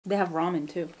They have ramen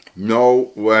too.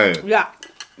 No way. Yeah.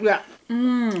 Yeah.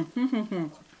 I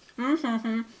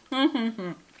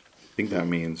think that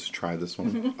means try this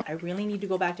one. I really need to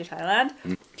go back to Thailand.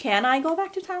 Can I go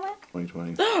back to Thailand?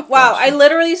 2020. Wow, I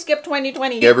literally skipped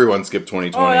 2020. Everyone skipped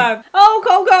 2020. Oh, yeah. Oh,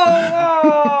 Coco!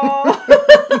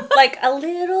 Oh. Like a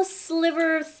little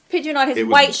sliver pigeon on his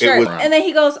white shirt. And then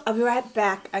he goes, I'll be right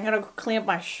back. I'm gonna go clean up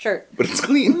my shirt. But it's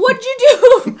clean. What'd you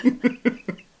do?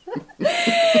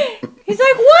 He's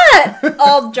like, what?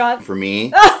 Oh, John. For me.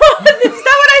 Is that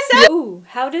what I said? Ooh,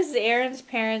 how does Aaron's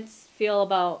parents feel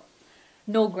about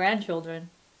no grandchildren?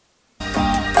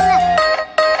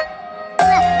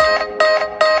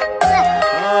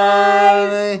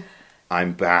 Hi.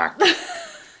 I'm back.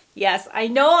 Yes, I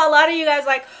know a lot of you guys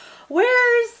like,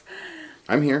 where's...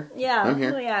 I'm here. Yeah. I'm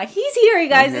here. Oh, yeah. He's here, you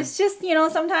guys. It's just, you know,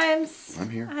 sometimes... I'm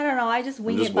here. I don't know. I just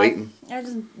wing I'm just it waiting. I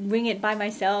just wing it by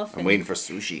myself. I'm waiting for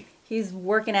sushi. He's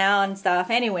working out and stuff.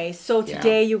 Anyway, so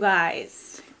today, you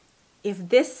guys, if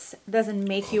this doesn't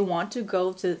make you want to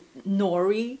go to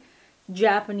Nori,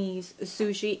 Japanese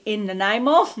sushi in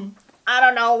Nanaimo, I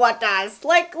don't know what does.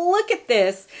 Like, look at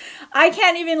this. I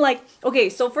can't even, like... Okay,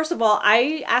 so first of all,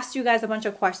 I asked you guys a bunch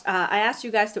of questions. I asked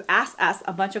you guys to ask us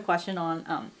a bunch of questions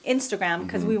on Instagram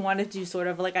because we wanted to do sort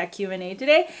of like a Q&A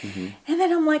today. And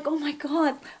then I'm like, oh my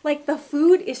god, like the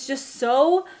food is just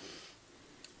so...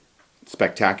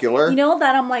 spectacular. You know,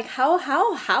 that I'm like, how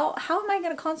am I going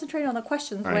to concentrate on the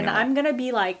questions when I'm going to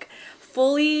be like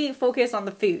fully focused on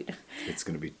the food? It's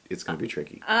gonna be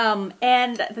tricky. And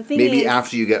the thing is, maybe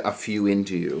after you get a few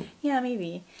into you. Yeah,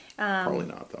 maybe. Probably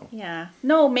not though. Yeah.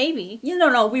 No, maybe.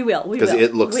 No, we will. We will. Because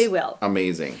it looks we will.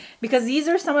 amazing. Because these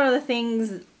are some of the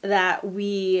things that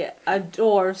we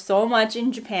adore so much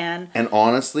in Japan. And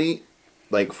honestly,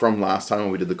 like from last time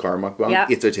when we did the car mukbang,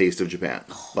 it's a taste of Japan.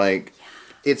 Like,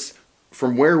 it's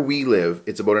from where we live,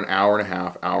 it's about an hour and a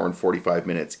half, hour and 45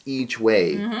 minutes each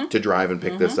way to drive and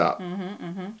pick this up.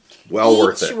 Well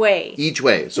worth it. Each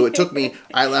way. So it took me,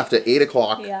 I left at 8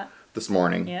 o'clock this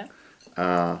morning. Yeah.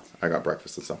 I got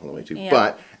breakfast and stuff on the way too.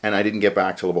 And I didn't get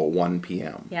back till about 1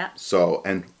 p.m. Yeah. So,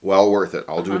 and well worth it.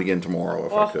 I'll do it again tomorrow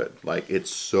if I could. Like, it's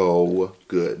so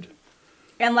good.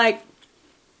 And like,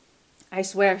 I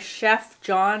swear, Chef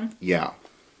John. Yeah.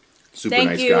 Super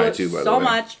nice guy too, by the way. Thank you so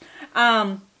much.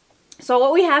 So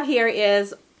what we have here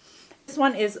is, this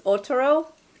one is Chotoro.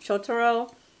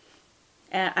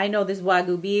 I know this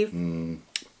Wagyu beef.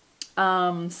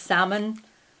 Salmon,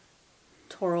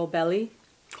 toro belly,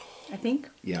 I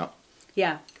think. Yeah.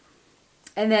 Yeah.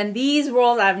 And then these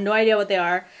rolls, I have no idea what they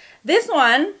are. This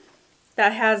one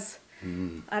that has,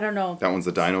 I don't know. That one's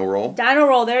the dino roll? Dino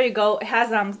roll, there you go. It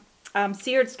has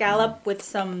seared scallop with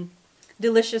some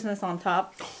deliciousness on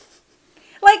top.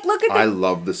 Like, look at the... I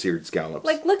love the seared scallops.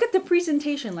 Like, look at the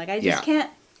presentation. Like, I just can't...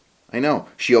 I know.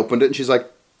 She opened it and she's like,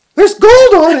 there's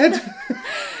gold on it!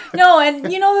 No,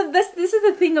 and you know, this is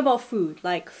the thing about food.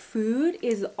 Like, food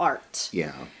is art.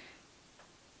 Yeah.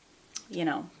 You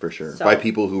know. For sure. So, by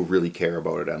people who really care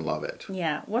about it and love it.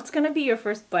 Yeah. What's going to be your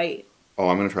first bite? Oh,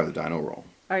 I'm going to try the dino roll.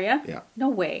 Are you? Yeah. No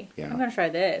way. Yeah. I'm going to try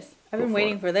this. I've been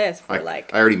waiting for this for I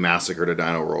already massacred a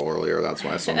dino roll earlier. That's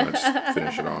why I so much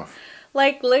finish it off.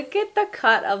 Like, look at the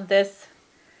cut of this.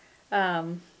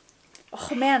 Oh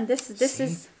man, this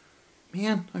is...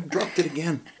 Man, I've dropped it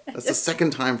again. That's the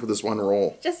second time for this one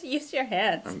roll. Just use your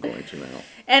hands. I'm going to now.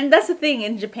 And that's the thing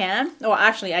in Japan, or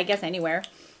actually, I guess anywhere,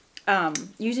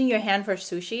 using your hand for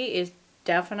sushi is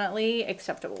definitely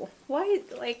acceptable. Why,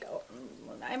 like,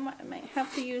 I might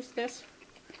have to use this.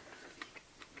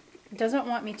 It doesn't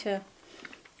want me to.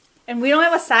 And we don't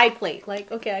have a side plate.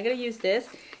 Like, okay, I gotta use this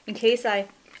in case I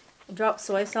drop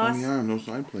soy sauce. Oh yeah, no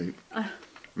side plate. Oh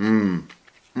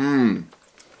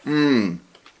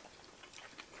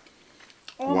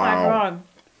my god.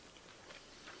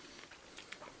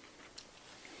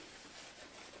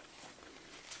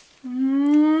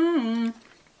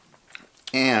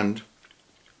 And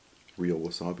real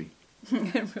wasabi.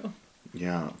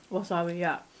 Yeah. Wasabi,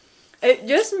 yeah. It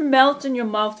just melts in your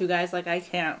mouth, you guys. Like, I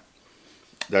can't.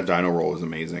 That dino roll is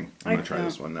amazing. I'm going to try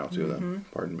this one now, too, then.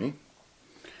 Pardon me.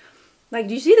 Like,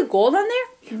 do you see the gold on there?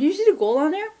 Do you see the gold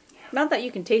on there? Yeah. Not that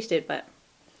you can taste it, but...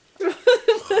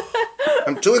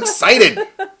 I'm too excited!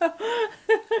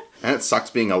 And it sucks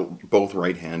being both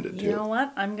right-handed, too. You know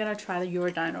what? I'm going to try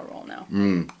your dino roll now.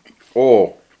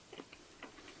 Oh.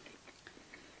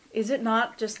 Is it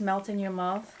not just melt in your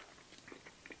mouth?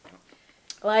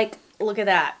 Like, look at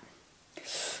that.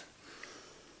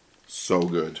 So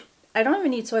good. I don't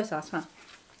even need soy sauce, huh?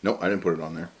 Nope, I didn't put it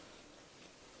on there.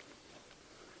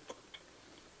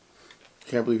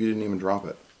 Can't believe you didn't even drop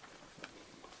it.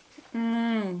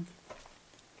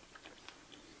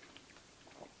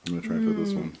 I'm gonna try for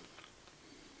this one.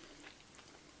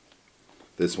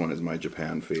 This one is my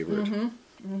Japan favorite. And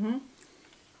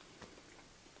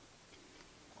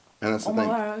that's the thing.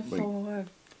 God, that's so good.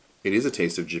 It is a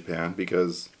taste of Japan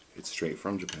because it's straight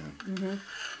from Japan.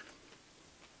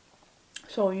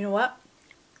 So, you know what?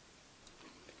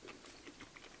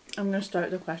 I'm going to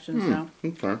start the questions now.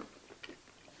 Okay.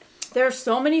 There are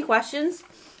so many questions.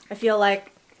 I feel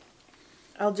like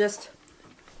I'll just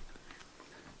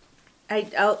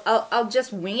I'll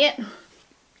just wing it.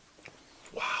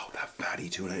 Wow, that fatty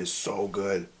tuna is so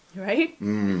good. Right?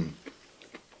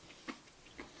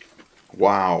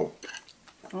 Wow.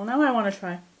 Well, now I want to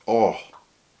try. Oh.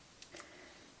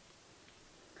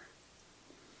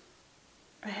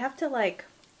 I have to like,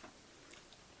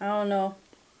 I don't know.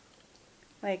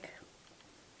 Like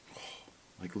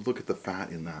Look at the fat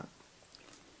in that.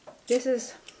 This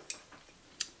is...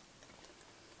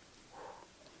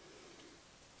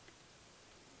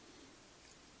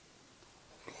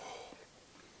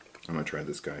 I'm gonna try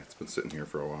this guy. It's been sitting here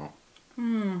for a while.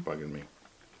 Bugging me.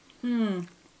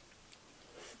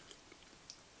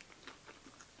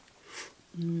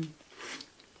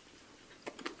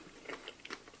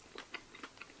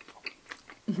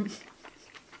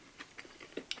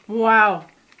 Wow.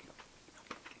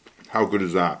 How good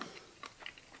is that?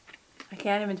 I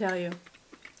can't even tell you.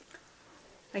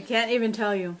 I can't even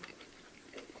tell you.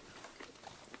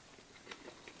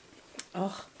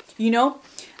 Oh, you know,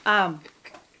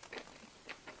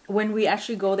 when we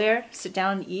actually go there, sit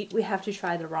down and eat, we have to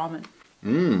try the ramen.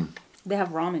 They have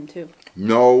ramen too.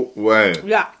 No way.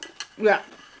 Yeah, yeah.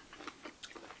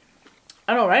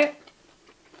 I know, right?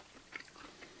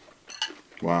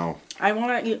 Wow. I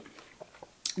want to eat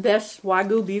this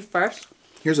Wagyu beef first.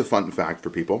 Here's a fun fact for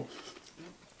people.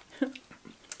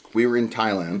 We were in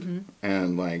Thailand,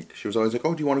 and like she was always like,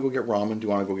 "Oh, do you want to go get ramen? Do you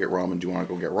want to go get ramen? Do you want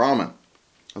to go get ramen?" I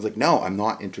was like, "No, I'm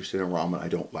not interested in ramen. I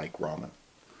don't like ramen."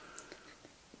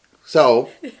 So,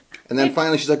 and then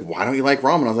finally she's like, "Why don't you like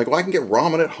ramen?" I was like, "Well, I can get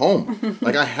ramen at home.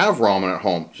 Like I have ramen at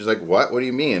home." She's like, "What? What do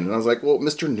you mean?" And I was like, "Well,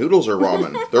 Mr. Noodles are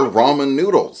ramen. They're ramen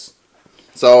noodles."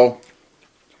 So,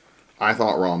 I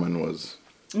thought ramen was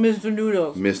Mr.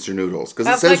 Noodles. Mr. Noodles because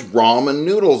it says like, ramen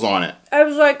noodles on it. I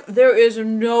was like, there is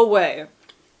no way.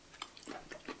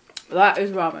 That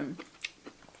is ramen.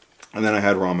 And then I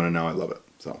had ramen, and now I love it.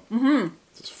 So,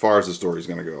 as far as the story's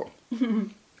gonna go,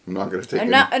 I'm not gonna take it.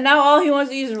 And now all he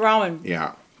wants to eat is ramen.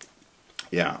 Yeah,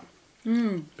 yeah.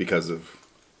 Because of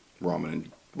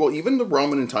ramen. Well, even the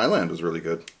ramen in Thailand was really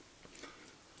good.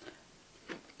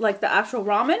 Like the actual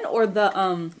ramen, or the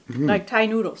like Thai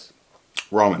noodles.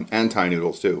 Ramen and Thai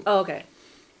noodles too. Oh, okay.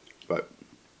 But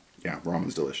yeah,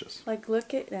 ramen's delicious. Like,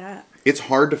 look at that. It's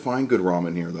hard to find good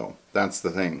ramen here, though. That's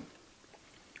the thing.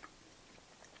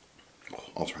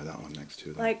 I'll try that one next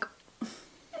too. Then. Like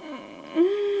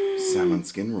salmon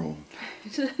skin roll.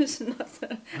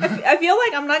 I feel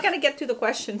like I'm not gonna get to the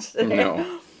questions today.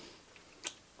 No.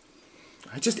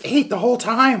 I just ate the whole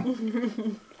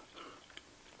time.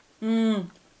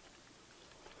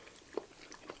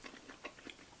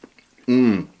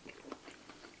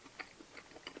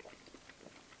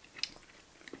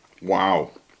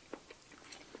 Wow.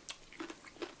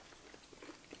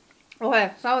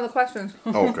 Okay, some of the questions.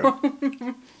 Okay.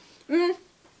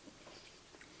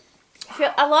 I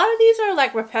feel a lot of these are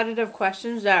like repetitive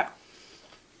questions that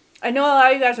I know a lot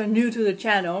of you guys are new to the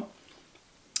channel,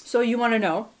 so you want to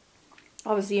know,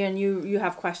 obviously, and you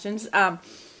have questions.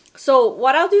 So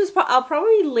what I'll do is I'll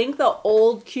probably link the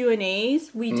old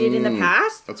Q&As we did in the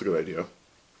past. That's a good idea.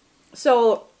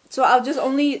 So I'll just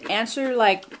only answer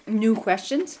like new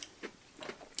questions,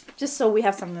 just so we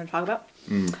have something to talk about.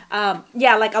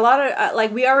 Yeah, like a lot of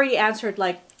like we already answered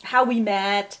like how we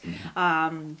met,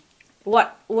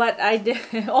 what I did,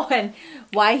 oh, and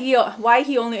why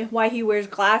he wears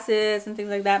glasses and things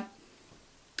like that.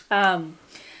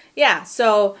 Yeah,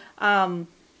 so let's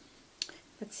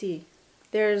see.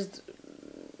 There's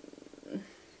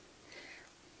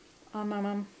I'm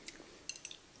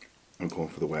going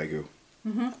for the Wagyu.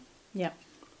 Yeah.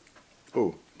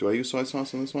 Oh, do I use soy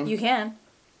sauce on this one? You can.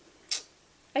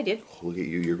 I did. Oh, look at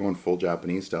you. You're going full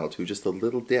Japanese style too. Just a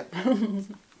little dip.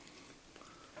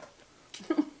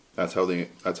 That's how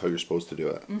you're supposed to do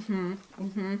it.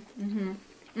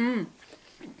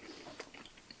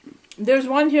 There's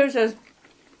one here that says,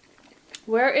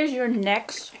 "Where is your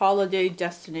next holiday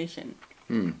destination?"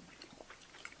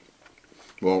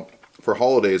 Well, for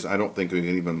holidays, I don't think we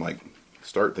can even like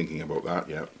start thinking about that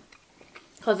yet.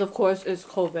 Because of course it's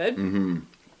COVID.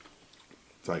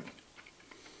 It's like,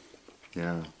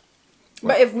 yeah.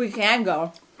 But if we can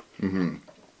go,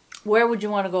 where would you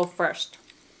want to go first?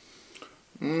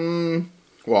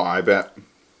 Well, I bet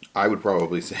I would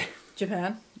probably say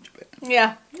Japan. Japan.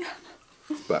 Yeah.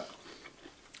 But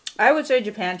I would say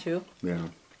Japan too. yeah.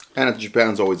 And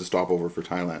Japan's always a stopover for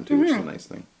Thailand too, which is a nice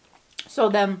thing. So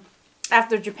then,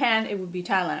 after Japan, it would be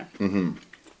Thailand. Mm-hmm.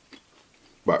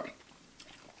 But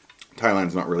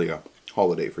Thailand's not really a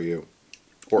holiday for you.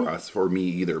 Or us, for me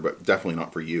either, but definitely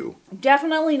not for you.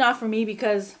 Definitely not for me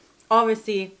because,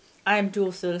 obviously, I'm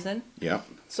dual citizen. Yeah.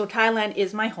 So Thailand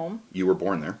is my home. You were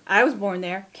born there. I was born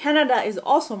there. Canada is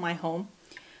also my home.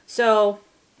 So,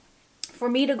 for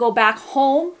me to go back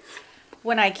home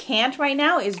when I can't right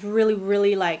now is really,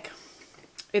 really like,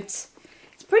 it's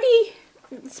pretty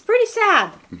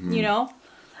sad, you know?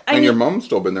 I mean, your mom's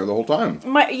still been there the whole time.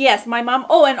 Yes, my mom.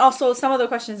 Oh, and also some of the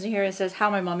questions in here, it says how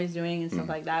my mom is doing and stuff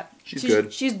like that. She's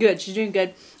good. She's good. She's doing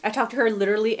good. I talk to her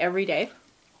literally every day.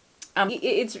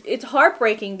 It's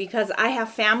heartbreaking because I have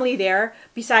family there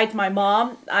besides my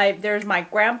mom. There's my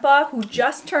grandpa who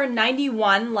just turned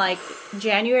 91 like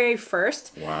January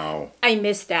 1st. Wow. I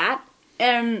miss that.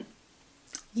 And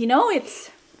you know, it's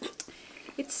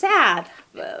sad.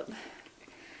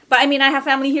 But I mean, I have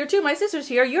family here too. My sister's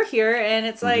here, you're here, and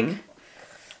it's like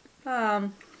they're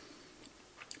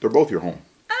both your home.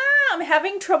 I'm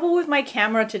having trouble with my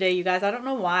camera today, you guys. I don't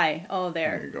know why. Oh,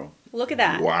 there. There you go. Look at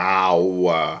that.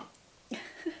 Wow.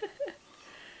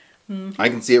 I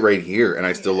can see it right here, and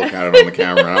I still look at it on the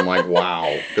camera, and I'm like,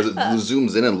 wow. Because it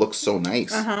zooms in and looks so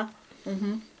nice. Uh-huh.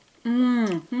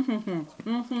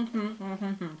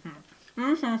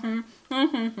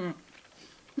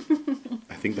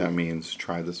 I think that means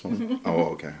try this one. Oh,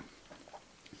 okay.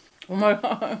 Oh my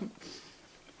god.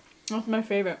 That's my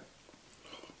favorite.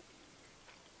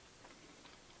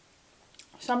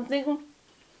 Something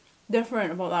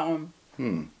different about that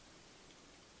one.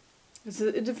 Is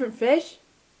it a different fish?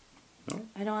 No.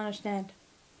 I don't understand.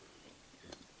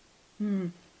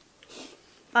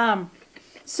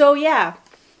 So yeah,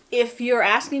 if you're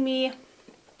asking me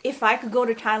if I could go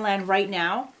to Thailand right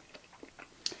now,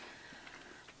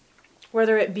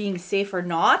 whether it being safe or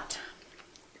not,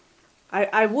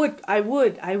 I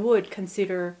would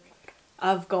consider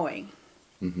of going.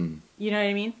 Mm-hmm. You know what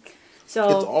I mean?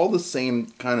 So it's all the same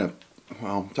kind of.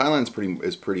 Well, Thailand's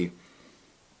pretty.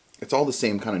 It's all the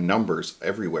same kind of numbers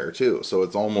everywhere too. So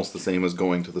it's almost the same as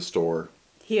going to the store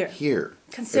here.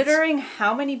 Considering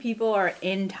how many people are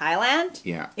in Thailand,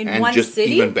 in and one just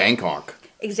city, even Bangkok.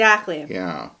 Exactly.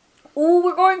 Yeah. Oh,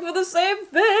 we're going for the same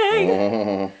thing.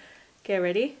 Oh. Okay,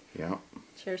 ready? Yeah.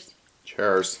 Cheers.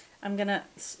 Cheers. I'm gonna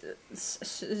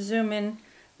zoom in.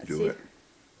 Let's see. Do it.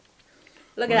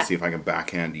 Look at Let's that. see if I can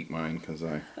backhand eat mine because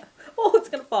I. Oh, it's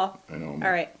gonna fall. I know.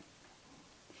 All right.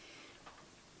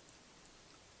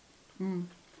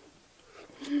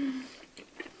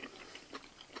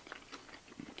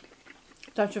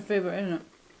 That's your favorite, isn't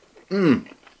it?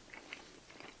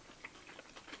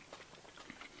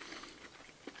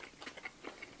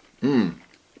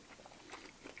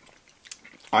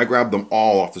 I grab them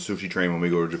all off the sushi train when we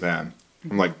go to Japan.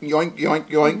 I'm like, yoink, yoink,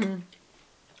 yoink.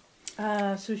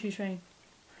 Sushi train.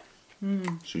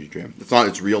 Sushi train. It's not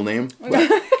its real name.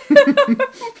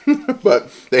 But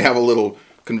they have a little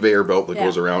conveyor belt that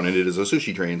goes around, and it is a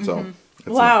sushi train. So,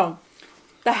 wow.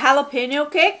 The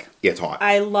jalapeno kick? It's hot.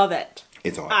 I love it.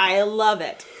 It's hot. I love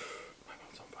it. My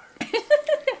mouth's on fire.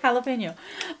 Jalapeno.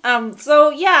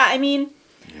 So, yeah, I mean...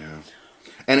 Yeah.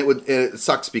 And it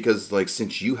sucks because, like,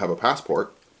 since you have a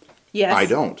passport, yes. I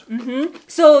don't.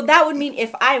 So, that would mean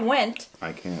if I went...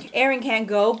 I can't. Aaron can't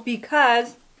go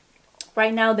because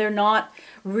right now they're not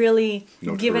really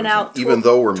giving out... Even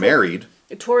though we're married.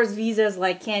 Tourist visas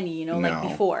like candy, you know, like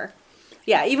before.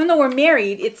 Yeah, even though we're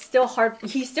married, it's still hard.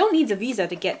 He still needs a visa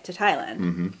to get to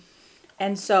Thailand.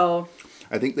 And so...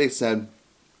 I think they said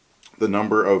the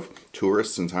number of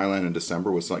tourists in Thailand in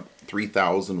December was like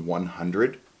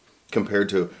 3,100 compared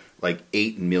to like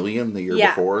 8 million the year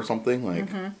before or something. Like,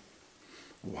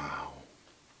 wow.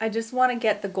 I just want to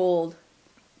get the gold.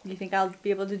 You think I'll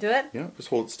be able to do it? Yeah, just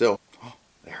hold it still. Oh,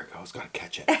 there it goes. Gotta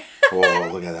catch it. Oh,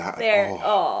 look at that. There.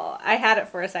 Oh, I had it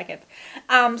for a second.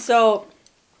 So,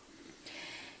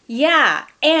 yeah.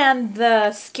 And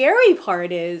the scary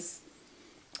part is,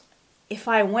 if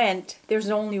I went, there's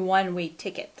only one-way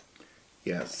ticket.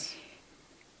 Yes.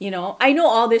 You know, I know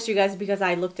all this, you guys, because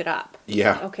I looked it up.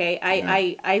 Yeah. Okay,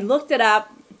 I looked it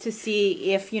up to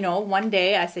see if, you know, one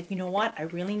day I said, you know what, I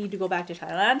really need to go back to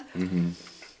Thailand.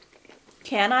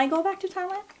 Can I go back to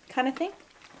Thailand? Kind of thing.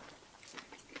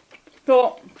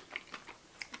 So.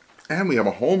 And we have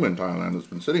a home in Thailand that's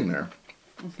been sitting there.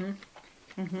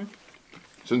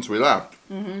 Since we left.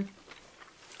 I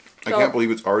can't believe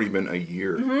it's already been a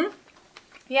year.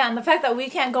 Yeah, and the fact that we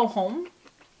can't go home.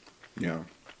 Yeah.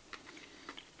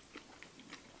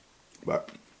 But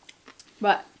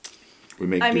we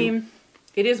make do. Mean,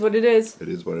 it is what it is. It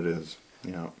is what it is.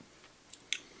 Yeah.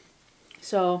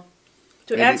 So,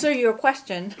 to answer your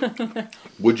question,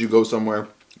 would you go somewhere?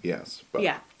 Yes. But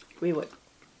yeah, we would.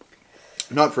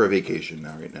 Not for a vacation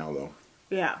right now though.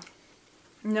 Yeah.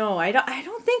 No, I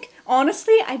don't think,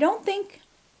 honestly, I don't think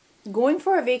going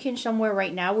for a vacation somewhere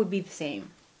right now would be the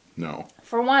same. No.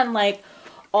 For one, like,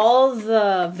 all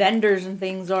the vendors and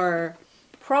things are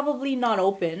probably not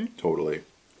open. Totally.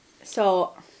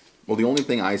 So. Well, the only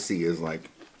thing I see is like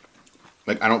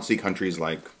I don't see countries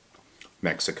like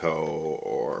Mexico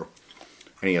or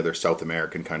any other South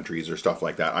American countries or stuff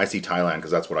like that. I see Thailand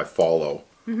because that's what I follow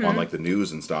on like the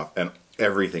news and stuff, and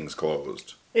everything's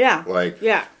closed. Yeah. Like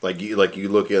you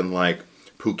look in like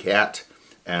Phuket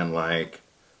and like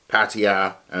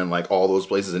Pattaya and like all those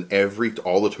places, and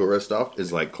all the tourist stuff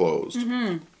is like closed.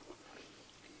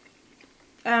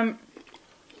 I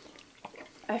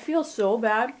feel so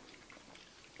bad.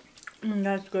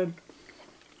 That's good.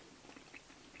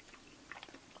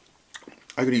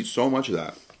 I could eat so much of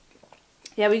that.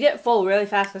 Yeah, we get full really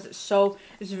fast because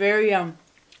it's very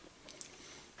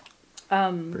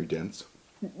very dense.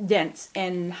 Dense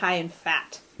and high in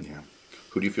fat. Yeah.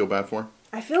 Who do you feel bad for?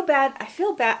 I feel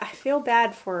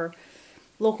bad for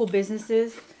local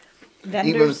businesses,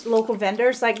 vendors, local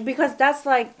vendors, like, because that's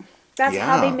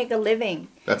how they make a living.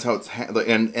 That's how it's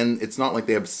and it's not like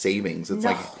they have savings. It's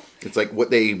like what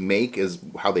they make is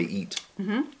how they eat.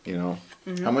 You know.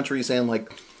 How much were you saying,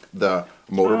 like the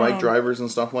motorbike drivers and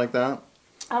stuff like that?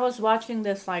 I was watching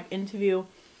this like interview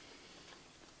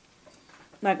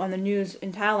like on the news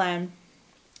in Thailand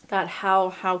about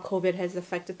how COVID has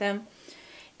affected them,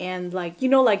 and like, you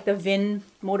know, like the VIN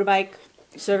motorbike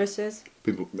services.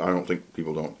 I don't think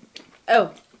people don't.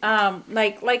 Oh,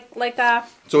 like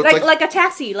a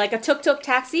taxi, like a tuk-tuk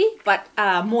taxi, but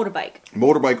motorbike.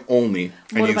 Motorbike only,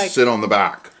 and you sit on the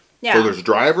back. Yeah. So there's a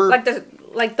driver, the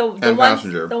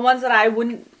passenger. The ones that I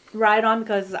wouldn't ride on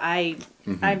because I'm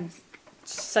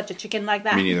such a chicken like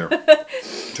that. Me neither.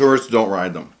 Tourists don't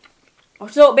ride them.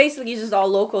 So basically, it's just all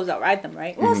locals that ride them,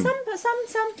 right? Well, some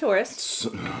tourists.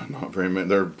 Not very many.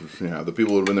 They're the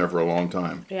people who have been there for a long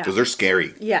time. Yeah. Because they're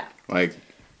scary. Yeah. Like.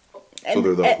 And, so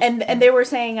they're those. And they were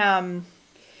saying,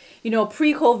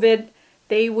 pre-COVID,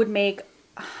 they would make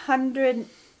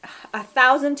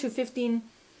 1,000 to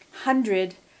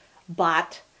 1,500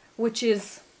 baht, which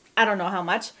is, I don't know how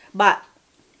much, but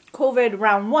COVID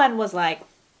round one was like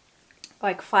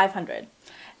 500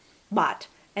 baht.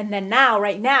 And then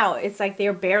right now, it's like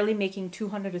they're barely making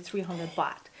 200 to 300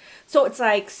 baht. So it's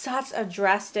like such a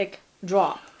drastic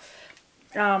drop.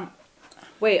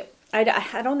 Wait, I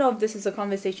don't know if this is a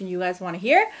conversation you guys want to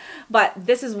hear, but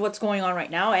this is what's going on right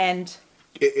now, and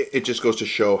it just goes to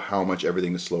show how much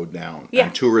everything is slowed down. Yeah.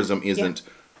 And tourism isn't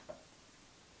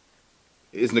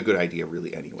a good idea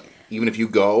really anyway. Even if you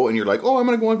go and you're like, oh, I'm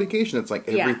going to go on vacation, it's like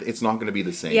it's not going to be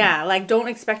the same. Yeah, like don't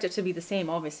expect it to be the same,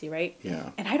 obviously, right? Yeah.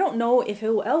 And I don't know if it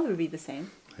will ever be the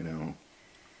same. I know.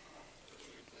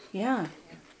 Yeah.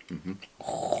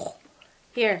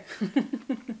 Here.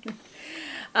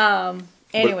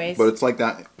 Anyways. But it's like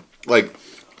that. Like,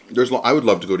 I would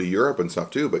love to go to Europe and stuff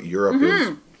too, but Europe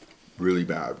is really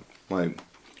bad. Like,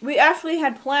 we actually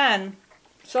had planned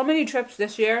so many trips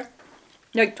this year,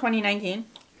 like 2019.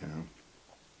 Yeah.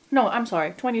 No, I'm sorry,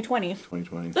 2020.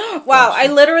 2020. Wow, I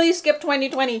literally skipped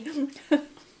 2020. I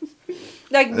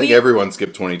think everyone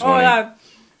skipped 2020. Oh yeah.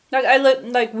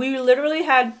 We literally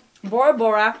had Bora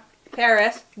Bora,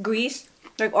 Paris, Greece,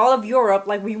 like all of Europe.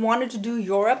 Like we wanted to do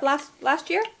Europe last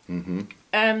year.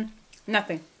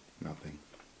 Nothing. Nothing.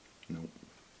 Nope.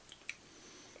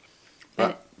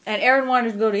 And Aaron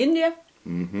wanted to go to India.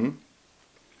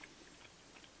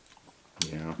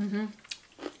 Yeah.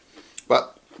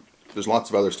 But there's lots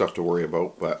of other stuff to worry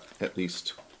about. But at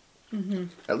least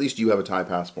you have a Thai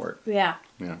passport. Yeah.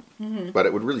 Yeah. But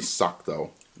it would really suck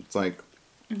though. It's like.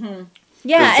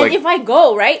 Yeah, and if I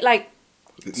go, right, like.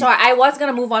 So I was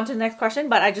gonna move on to the next question,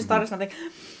 but I just thought of something,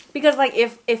 because like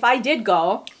if I did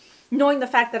go, knowing the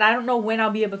fact that I don't know when I'll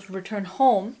be able to return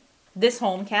home,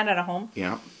 Canada home.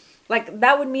 Yeah. Like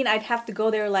that would mean I'd have to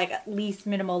go there like at least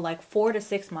minimal like 4 to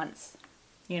 6 months,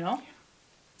 you know,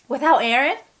 without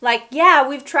Aaron. Like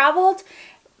we've traveled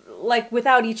like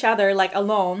without each other, like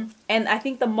alone, and I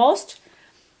think the longest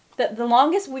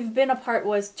we've been apart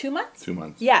was 2 months. 2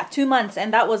 months. Yeah, 2 months,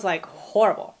 and that was like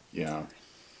horrible. Yeah.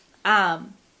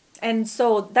 And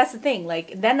so that's the thing,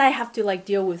 like, then I have to, like,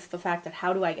 deal with the fact that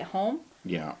how do I get home?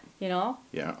 Yeah. You know?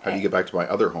 Yeah. How do you get back to my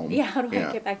other home? Yeah, how do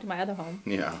I get back to my other home?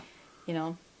 Yeah. You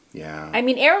know? Yeah. I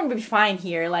mean, Aaron would be fine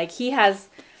here. Like, he has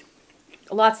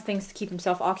lots of things to keep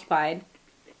himself occupied.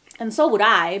 And so would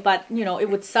I, but, you know, it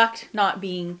would suck not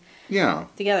being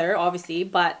together, obviously.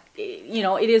 But, you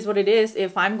know, it is what it is.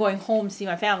 If I'm going home to see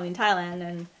my family in Thailand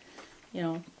and, you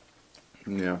know.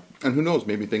 Yeah. And who knows,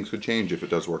 maybe things could change if it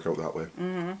does work out that way.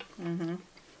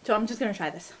 So I'm just going to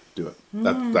try this. Do it.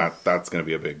 That's going to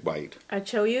be a big bite. I'd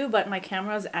show you, but my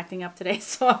camera is acting up today,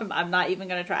 so I'm not even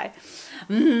going to try.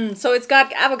 So it's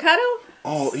got avocado.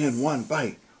 All in one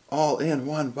bite. All in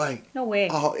one bite. No way.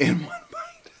 All in one bite.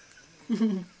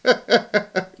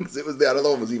 Because the other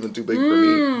one was even too big for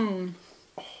me.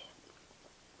 Oh.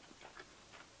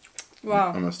 Wow.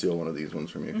 I'm going to steal one of these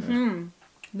ones from you.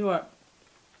 Do it.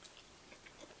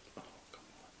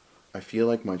 I feel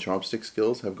like my chopstick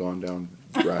skills have gone down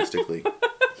drastically.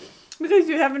 Because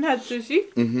you haven't had sushi?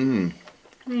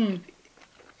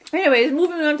 Anyways,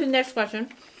 moving on to the next question.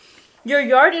 Your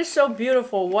yard is so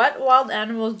beautiful. What wild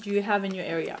animals do you have in your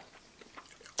area?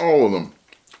 All of them.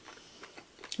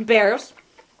 Bears.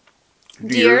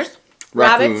 Deers.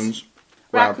 Raccoons.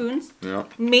 Raccoons. Yeah.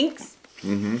 Minks.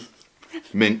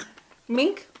 Mink.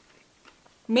 Mink.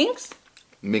 Minks?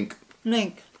 Mink.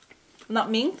 Mink.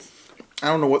 Not minks? I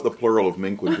don't know what the plural of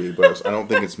mink would be, but I don't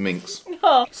think it's minks.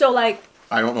 No. So like,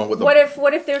 I don't know what the...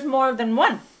 What if there's more than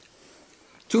one?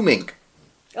 Two mink.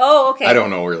 Oh, okay. I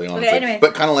don't know really, honestly. Okay, anyway.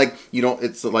 But kind of like, you know,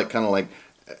 it's like kind of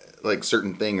like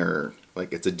certain thing, or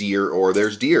like it's a deer, or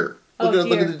there's deer. Look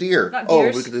at the deer. Not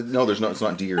deers. Oh, look at the, no, there's not. It's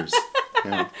not deers.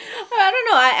 Yeah. I don't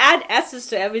know. I add S's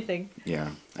to everything.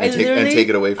 Yeah. And take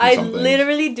it away from something. I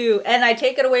literally do, and I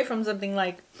take it away from something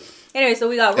like. Anyway, so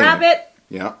we got rabbit.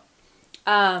 Yeah.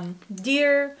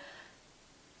 Deer.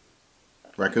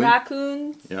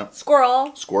 Raccoons. Yeah.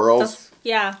 Squirrels.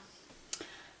 Yeah.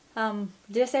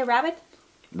 Did I say rabbit?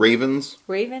 Ravens.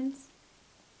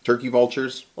 Turkey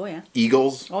vultures. Oh yeah.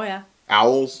 Eagles. Oh yeah.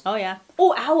 Owls. Oh yeah.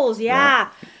 Oh, owls. Yeah.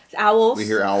 Owls. We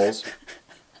hear owls.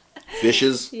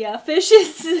 Fishes. Yeah,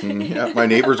 fishes. Yeah, my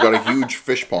neighbor's got a huge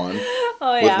fish pond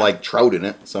with like trout in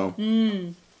it. So.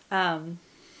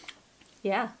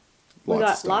 Yeah. We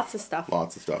got lots of stuff.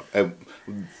 Lots of stuff. And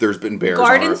there's been bears.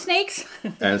 Garden snakes.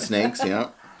 And snakes.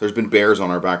 Yeah. There's been bears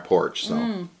on our back porch.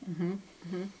 So.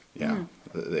 Yeah.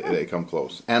 They come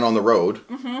close. And on the road.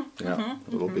 Yeah.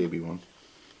 A little baby one.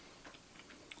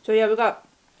 So yeah, we got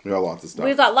lots of stuff.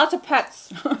 We got lots of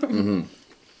pets.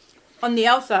 On the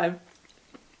outside.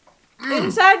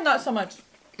 Inside, not so much.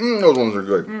 Those ones are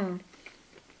good. I'm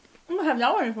gonna have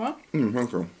that one if you want.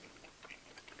 Thank you.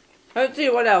 Let's see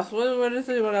what else. Let's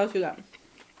see what else you got.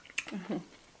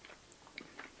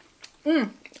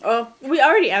 We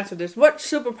already answered this. What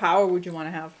superpower would you want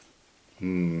to have?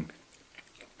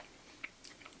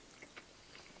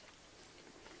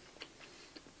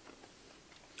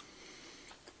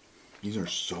 These are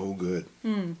so good.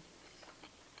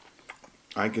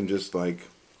 I can just like,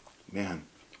 man.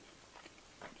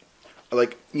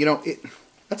 Like, you know,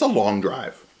 that's a long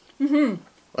drive.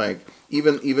 Like,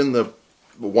 even the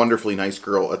wonderfully nice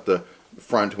girl at the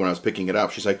front when I was picking it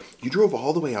up, she's like, "You drove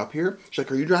all the way up here?" She's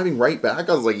like, "Are you driving right back?"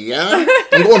 I was like, "Yeah,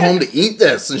 I'm going home to eat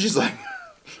this." And she's like,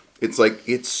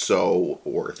 it's so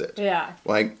worth it. Yeah.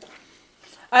 Like,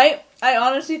 I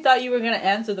honestly thought you were gonna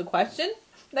answer the question.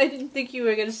 I didn't think you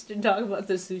were gonna talk about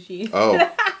the sushi. Oh,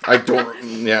 I don't.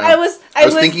 Yeah. I was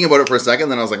thinking about it for a second,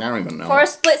 then I was like, I don't even know. For a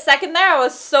split second there, I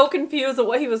was so confused at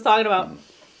what he was talking about.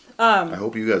 I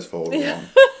hope you guys followed along.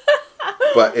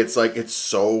 But it's like, it's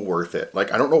so worth it.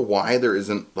 Like, I don't know why there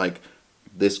isn't like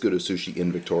this good of sushi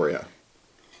in Victoria.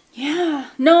 Yeah.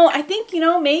 No, I think,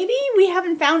 maybe we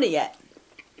haven't found it yet.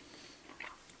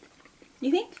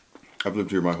 You think? I've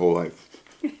lived here my whole life.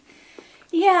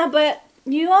 Yeah, but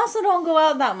you also don't go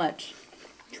out that much.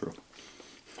 True.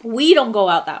 We don't go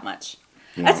out that much.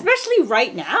 Yeah. Especially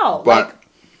right now. But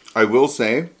I will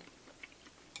say,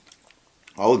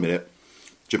 I'll admit it,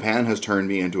 Japan has turned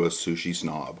me into a sushi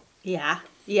snob. Yeah.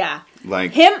 Yeah.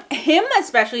 Like him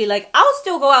especially, like, I'll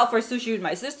still go out for sushi with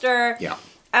my sister. Yeah.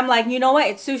 I'm like, you know what?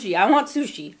 It's sushi. I want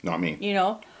sushi. Not me.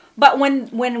 But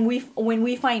when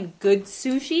we find good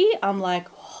sushi, I'm like,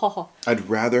 oh. I'd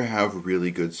rather have really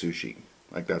good sushi.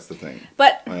 Like, that's the thing.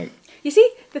 But like, you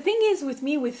see, the thing is with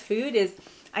me with food is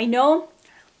I know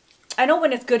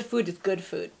when it's good food, it's good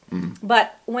food.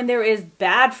 But when there is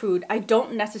bad food, I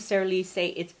don't necessarily say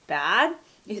it's bad.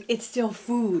 It's still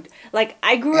food. Like,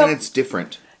 I grew up... And it's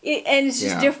different. And it's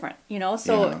just different,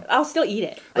 So I'll still eat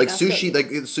it. Like sushi, like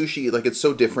it's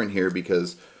so different here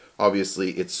because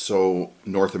obviously it's so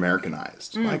North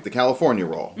Americanized. Like the California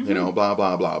roll, blah,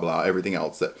 blah, blah, blah, everything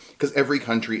else. Because every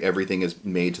country, everything is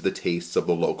made to the tastes of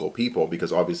the local people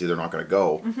because obviously they're not going to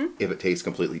go if it tastes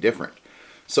completely different.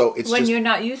 So it's when just... you're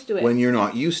not used to it. When you're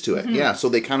not used to it. Yeah, so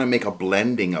they kind of make a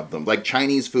blending of them. Like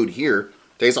Chinese food here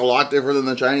tastes a lot different than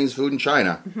the Chinese food in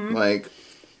China. Like...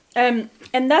 And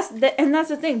that's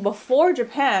the thing. Before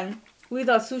Japan, we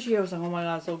thought sushi was like, oh my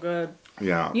god, so good.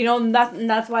 Yeah. You know, and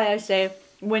that's why I say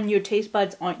when your taste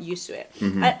buds aren't used to it.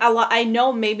 I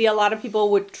know maybe a lot of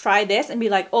people would try this and be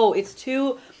like, oh, it's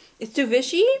too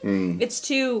fishy. It's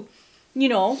too, you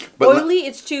know, oily.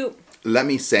 It's too... Let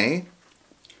me say,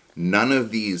 none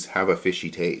of these have a fishy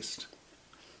taste.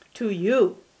 To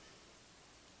you.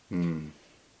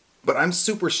 But I'm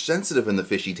super sensitive in the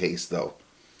fishy taste, though.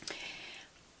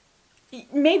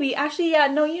 Maybe. Actually, yeah.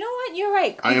 No, you know what? You're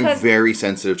right. I am very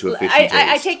sensitive to a fishy taste.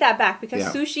 I take that back because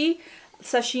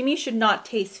sashimi should not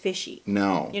taste fishy.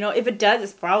 No. You know, if it does,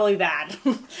 it's probably bad.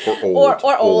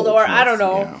 Or old. Or I don't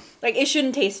know. Yeah. Like, it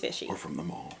shouldn't taste fishy. Or from the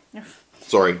mall.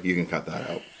 Sorry, you can cut that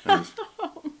out.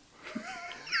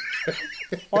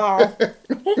 Wow.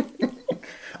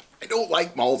 I don't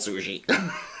like mall sushi.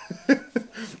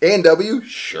 A&W?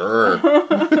 Sure.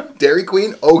 Dairy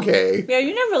Queen? Okay. Yeah,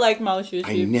 you never liked mall sushi.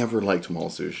 I never liked mall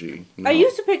sushi. No. I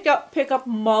used to pick up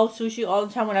mall sushi all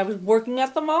the time when I was working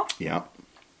at the mall. Yeah.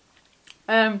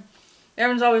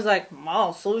 Everyone's always like,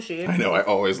 mall sushi. I know, I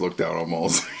always look down on mall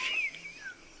sushi.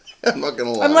 I'm not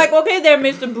gonna lie. I'm like, okay there,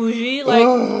 Mr. Bougie. Like,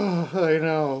 oh, I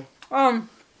know. And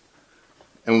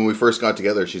when we first got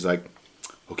together, she's like,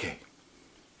 okay,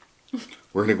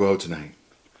 we're gonna go out tonight.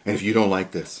 And if you don't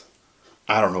like this,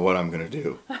 I don't know what I'm gonna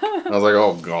do. I was like,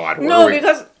 oh god,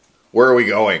 where are we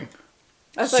going?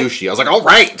 Sushi. I was like, all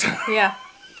right. Yeah.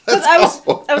 I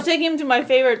was taking him to my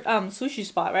favorite sushi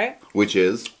spot, right? Which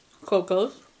is?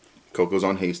 Coco's. Coco's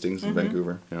on Hastings in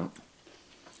Vancouver. Yeah.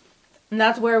 And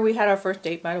that's where we had our first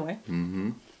date, by the way.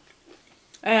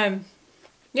 And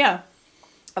yeah,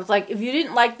 I was like, if you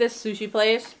didn't like this sushi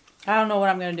place, I don't know what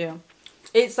I'm gonna do.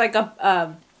 It's like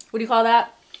a what do you call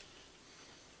that?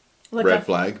 Like red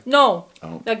flag? No.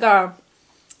 Oh.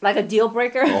 Like a deal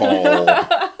breaker. Oh.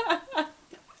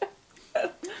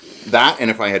 That and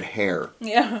if I had hair.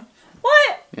 Yeah.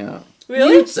 What? Yeah.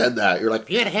 Really? You said that. You're like, if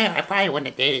you had hair, I probably wouldn't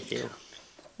have dated you.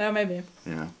 Yeah, maybe.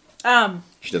 Yeah.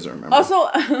 She doesn't remember. Also,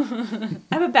 I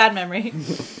have a bad memory.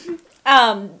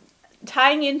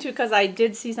 Tying into, because I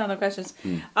did see some of the questions,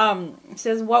 it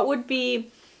says, what would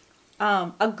be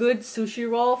a good sushi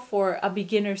roll for a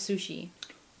beginner sushi?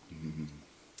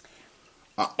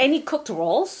 Any cooked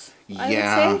rolls? I would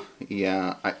say?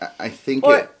 Yeah. I think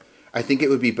it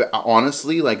would be,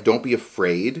 honestly, like, don't be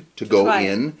afraid to go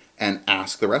in and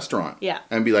ask the restaurant. Yeah.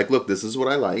 And be like, look, this is what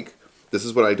I like. This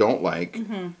is what I don't like.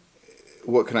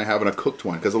 What can I have in a cooked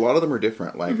one? Because a lot of them are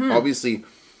different. Like, obviously,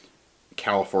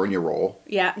 California roll.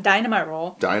 Yeah, dynamite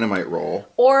roll. Dynamite roll.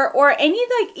 Or any,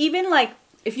 like, even, like,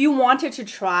 if you wanted to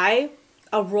try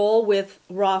a roll with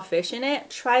raw fish in it,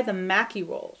 try the maki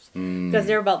rolls. Because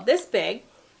they're about this big,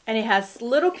 and it has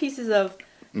little pieces of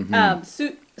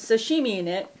sashimi in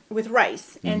it with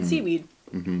rice and seaweed.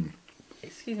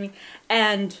 Excuse me.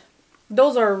 And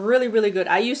those are really, really good.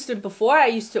 I used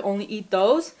to only eat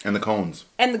those. And the cones.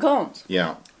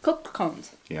 Yeah. Cooked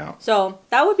cones. Yeah. So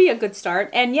that would be a good start.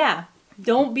 And yeah,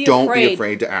 don't be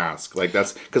afraid to ask. Like,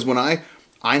 that's because when I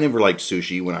never liked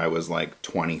sushi when I was like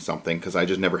 20 something because I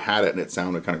just never had it and it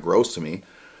sounded kind of gross to me.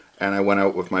 And I went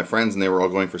out with my friends and they were all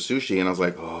going for sushi and I was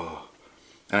like, oh.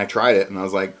 And I tried it and I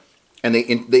was like, and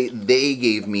they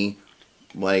gave me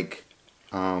like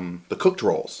the cooked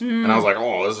rolls and I was like,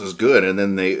 oh, this is good. And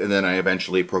then I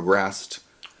eventually progressed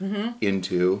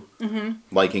into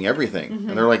liking everything. And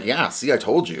they're like, yeah, see, I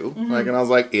told you. Like, and I was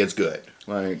like, it's good.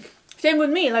 Like, same with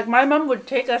me. Like, my mom would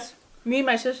take us, me and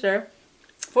my sister,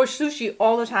 for sushi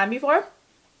all the time before.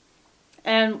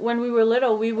 And when we were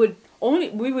little, we would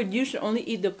usually only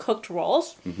eat the cooked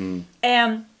rolls.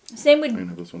 And same with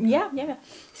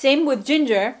same with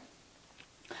ginger.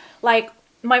 Like,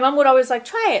 my mom would always like,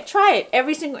 try it.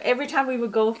 Every time we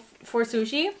would go for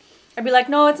sushi, I'd be like,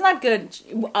 no, it's not good.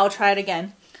 I'll try it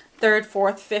again. 3rd,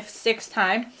 4th, 5th, 6th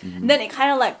time. And then it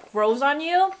kind of like grows on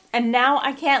you. And now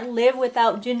I can't live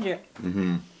without ginger.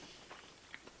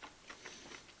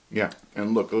 Yeah,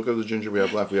 and look at the ginger we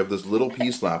have left. We have this little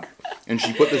piece left. And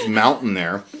she put this mountain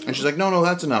there. And she's like, no,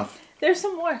 that's enough. There's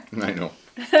some more. I know.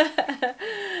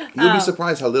 You'll be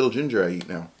surprised how little ginger I eat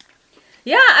now.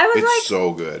 Yeah, I was It's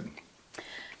so good.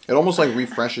 It almost like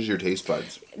refreshes your taste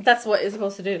buds. That's what it's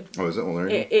supposed to do. Oh, is it? Well,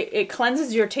 it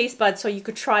cleanses your taste buds so you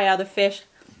could try other fish.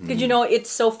 Because you know it's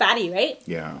so fatty, right?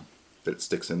 Yeah. That it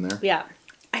sticks in there. Yeah.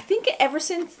 I think ever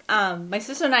since my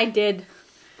sister and I did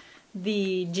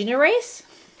the ginger race,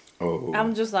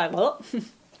 I'm just like, well,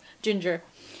 ginger.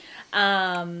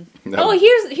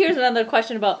 Oh, here's another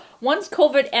question about once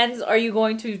COVID ends, are you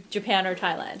going to Japan or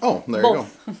Thailand? Oh, there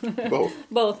Both. you go. Both.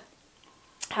 Both.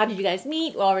 How did you guys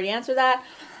meet? We already answered that.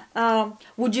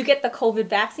 Would you get the COVID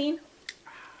vaccine?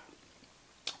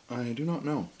 I do not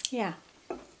know. Yeah.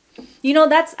 You know,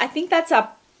 I think that's a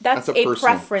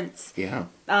preference. Yeah.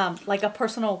 Like a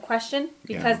personal question,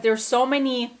 because there's so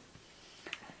many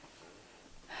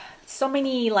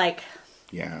like.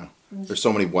 Yeah. There's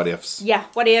so many what ifs. Yeah,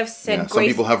 what ifs and some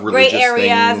people have religious gray areas,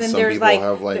 things, and some there's people like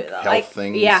have like health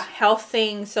things. Yeah, health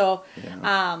things. So,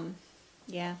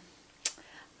 yeah.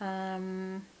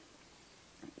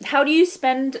 How do you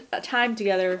spend time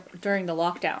together during the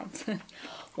lockdowns?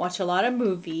 Watch a lot of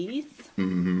movies.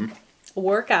 Mm-hmm.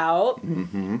 Work out.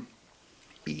 Mm-hmm.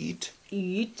 Eat.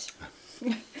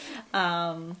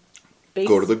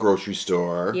 Go to the grocery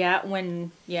store.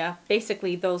 Yeah,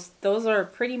 basically those are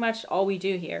pretty much all we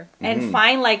do here. And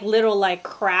find like little like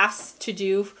crafts to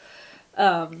do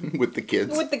with the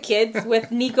kids.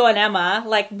 With Nico and Emma,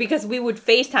 like, because we would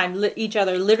FaceTime each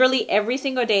other literally every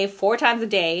single day, 4 times a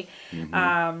day.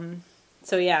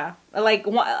 So yeah, like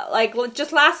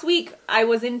just last week I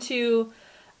was into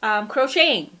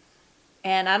crocheting,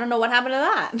 and I don't know what happened to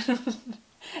that.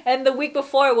 And the week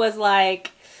before was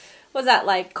like, was that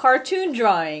like cartoon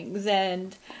drawings,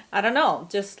 and I don't know,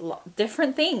 just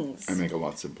different things. I make a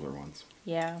lot simpler ones.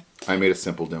 Yeah. I made a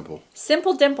simple dimple.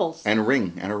 Simple dimples. And a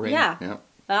ring. Yeah.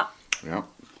 Yeah.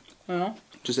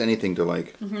 Just anything to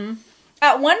like.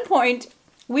 At one point,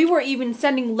 we were even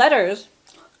sending letters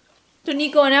to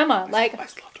Nico and Emma. Like, I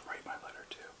still have to write my letter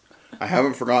too. I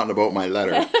haven't forgotten about my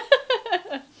letter.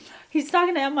 He's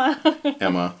talking to Emma.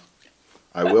 Emma,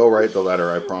 I will write the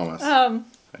letter. I promise. I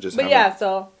just haven't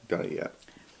done it yet.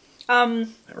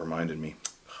 That reminded me.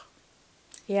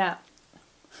 Yeah.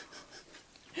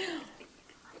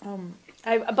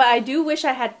 But I do wish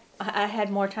I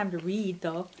had more time to read,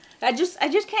 though. I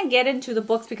just can't get into the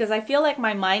books because I feel like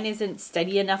my mind isn't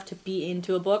steady enough to be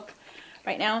into a book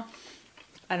right now.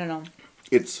 I don't know.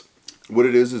 It's what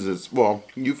it is it's, well,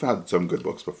 you've had some good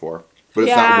books before, but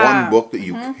it's that one book that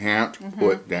you can't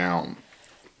put down.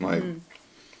 Like,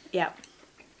 yeah.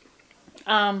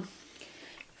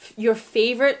 Your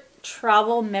favorite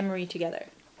travel memory together?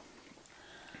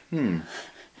 Could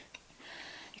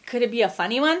it be a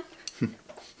funny one?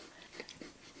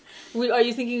 Are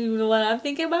you thinking the one I'm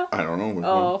thinking about? I don't know.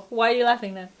 Oh, why are you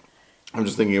laughing then? I'm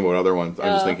just thinking about other ones.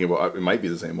 I'm just thinking about, it might be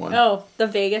the same one. Oh, the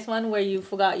Vegas one where you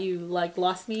forgot you, like,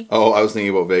 lost me? Oh, I was thinking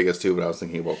about Vegas too, but I was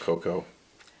thinking about Coco.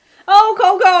 Oh,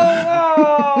 Coco!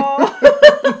 Oh.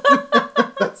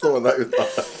 That's the one that you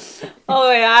thought.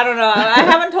 Oh, yeah, I don't know. I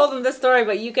haven't told them this story,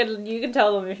 but you can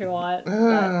tell them if you want.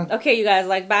 Okay, you guys,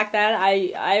 like, back then,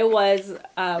 I was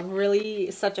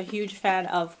really such a huge fan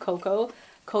of Coco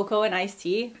and iced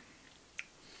tea.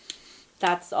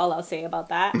 That's all I'll say about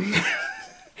that.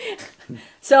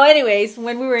 So anyways,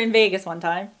 when we were in Vegas one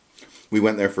time. We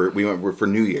went for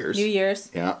New Year's. New Year's.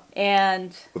 Yeah.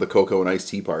 And. With a cocoa and iced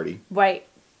tea party. Right.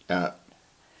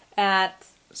 At.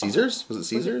 Caesars? Was it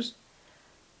Caesars?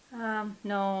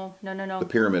 No. The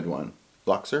pyramid one.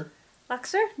 Luxor?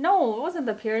 Luxor? No, it wasn't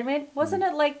the pyramid. Wasn't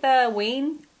it like the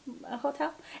Wayne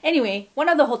hotel? Anyway, one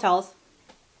of the hotels.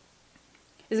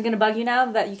 Is it going to bug you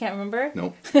now that you can't remember?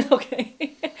 Nope. Okay.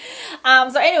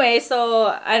 So anyway,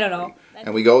 so I don't know.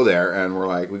 And we go there and we're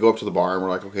like, we go up to the bar and we're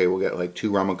like, okay, we'll get like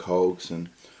 2 rum and cokes and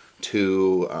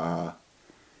two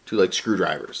like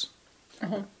screwdrivers.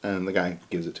 And the guy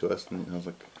gives it to us and I was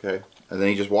like, okay. And then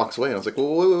he just walks away and I was like,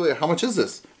 well, wait, how much is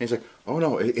this? And he's like, oh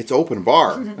no, it's open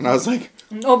bar. And I was like,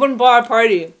 an open bar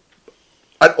party.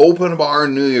 An open bar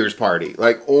New Year's party,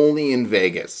 like only in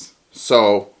Vegas.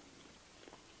 So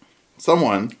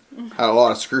someone had a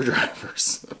lot of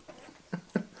screwdrivers.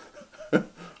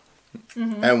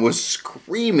 And was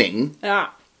screaming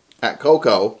at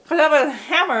Coco. Because I was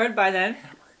hammered by then.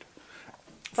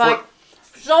 Like,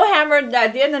 so hammered that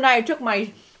at the end of the night I took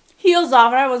my heels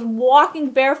off and I was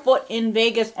walking barefoot in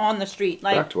Vegas on the street.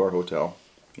 Like, back to our hotel.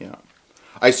 Yeah.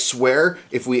 I swear,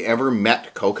 if we ever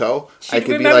met Coco, I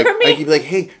could be like,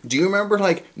 hey, do you remember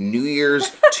like New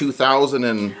Year's 2000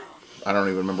 and I don't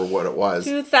even remember what it was.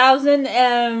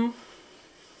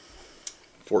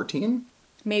 2014?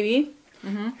 Maybe.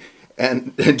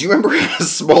 And do you remember a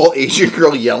small Asian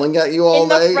girl yelling at you all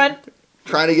night? Front.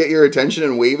 Trying to get your attention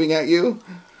and waving at you?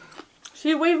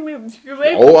 She waved me.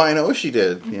 Oh, I know she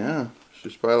did. Yeah. She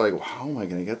was probably like, how am I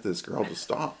going to get this girl to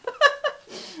stop?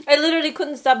 I literally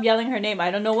couldn't stop yelling her name. I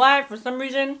don't know why, for some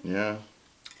reason. Yeah.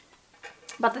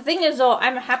 But the thing is, though,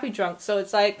 I'm a happy drunk, so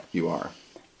it's like... You are.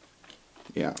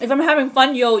 Yeah. If I'm having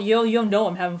fun, you'll know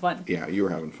I'm having fun. Yeah, you were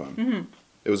having fun.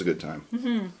 It was a good time.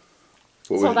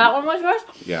 So that one was yours?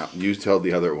 Yeah, you told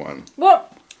the other one. Well,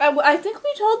 I think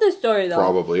we told this story, though.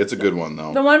 Probably. It's a good one,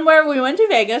 though. The one where we went to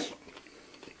Vegas.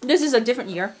 This is a different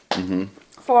year.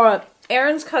 For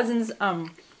Aaron's cousin's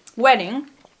wedding.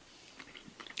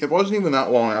 It wasn't even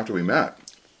that long after we met.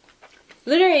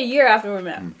 Literally a year after we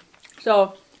met.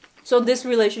 So this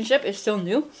relationship is still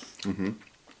new. When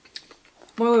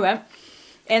we went.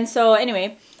 And so,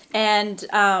 anyway. And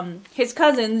his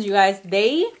cousins, you guys,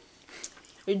 they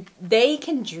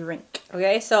can drink.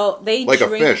 Okay? So they like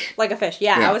drink. Like a fish. Like a fish.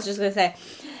 Yeah, I was just going to say.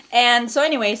 And so,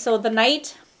 anyway, so the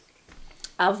night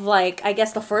of, like, I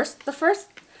guess the first...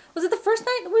 Was it the first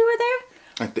night we were there?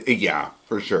 Yeah,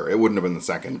 for sure. It wouldn't have been the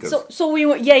second. So we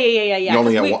were... Yeah. You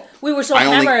only get we were so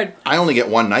hammered. I only get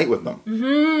one night with them.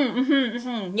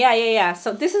 Yeah.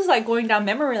 So this is like going down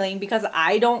memory lane because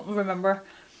I don't remember,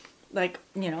 like,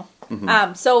 you know.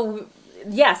 So,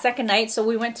 yeah, second night. So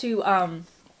we went to...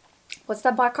 what's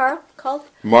that bar called?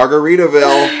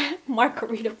 Margaritaville.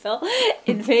 Margaritaville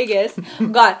in Vegas.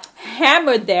 Got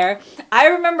hammered there. I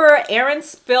remember Aaron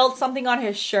spilled something on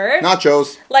his shirt.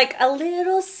 Nachos. Like a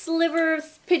little sliver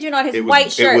pigeon on his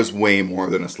white shirt. It was way more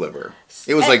than a sliver.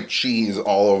 It was like cheese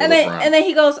all over the front. And then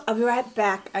he goes, I'll be right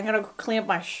back. I'm going to go clean up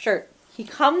my shirt. He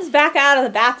comes back out of the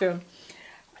bathroom.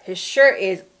 His shirt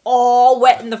is all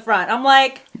wet in the front. I'm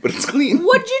like... But it's clean.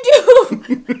 What'd you do?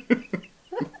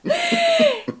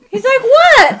 He's like,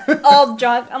 what? All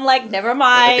drunk. I'm like, never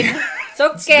mind. It's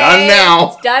okay. It's done now.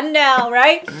 It's done now,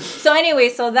 right? So anyway,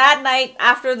 so that night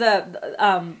after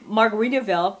the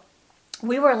Margaritaville,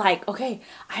 we were like, okay,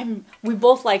 we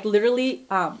both like literally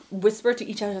whispered to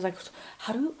each other like,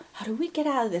 how do we get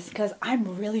out of this? Because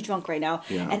I'm really drunk right now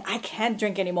and I can't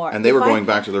drink anymore. And they were going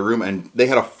back to the room and they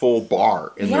had a full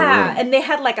bar in their room. Yeah, and they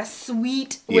had like a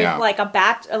suite with like a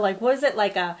batch, like what is it,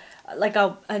 like a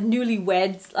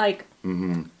newlyweds like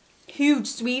huge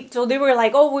suite. So they were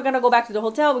like, oh, we're gonna go back to the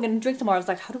hotel, we're gonna drink tomorrow. I was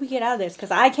like, how do we get out of this?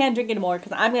 Because I can't drink anymore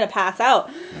because I'm gonna pass out.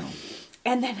 No.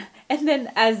 And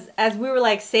then as we were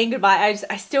like saying goodbye,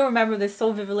 I still remember this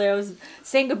so vividly. I was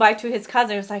saying goodbye to his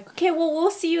cousin. I was like, okay, well,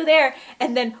 we'll see you there.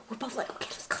 And then we're both like, okay,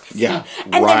 let's go.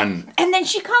 Run. And then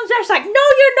she comes there. She's like, no,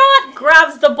 you're not.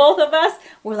 Grabs the both of us.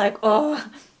 We're like, oh.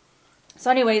 So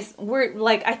anyways, we're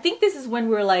like, I think this is when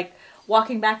we're like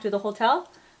walking back to the hotel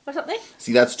or something.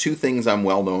 See, that's two things I'm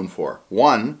well known for.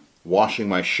 One, washing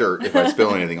my shirt if I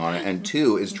spill anything on it. And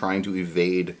two is trying to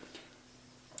evade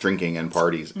drinking and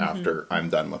parties after I'm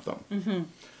done with them.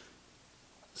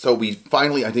 So we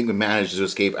finally, I think, we managed to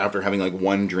escape after having like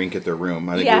one drink at their room.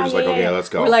 I think we were just okay, let's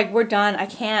go. We're like, we're done. I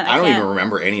can't. I don't even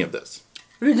remember any of this.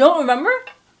 You don't remember?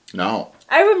 No.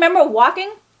 I remember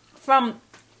walking from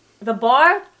the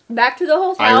bar back to the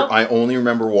hotel. I only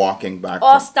remember walking back.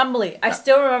 All stumbly. I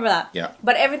still remember that. Yeah.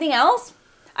 But everything else,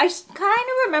 I kind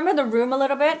of remember the room a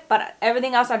little bit, but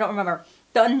everything else I don't remember.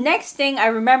 The next thing I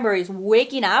remember is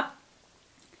waking up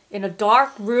in a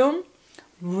dark room,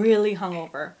 really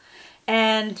hungover.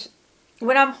 And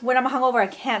when I'm hungover, I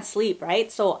can't sleep, right?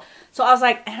 So I was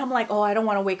like, and I'm like, oh, I don't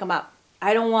want to wake him up.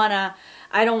 I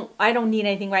don't need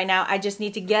anything right now. I just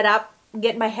need to get up,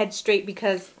 get my head straight,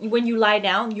 because when you lie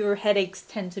down, your headaches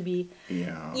tend to be,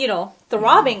 you know,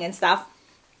 throbbing and stuff.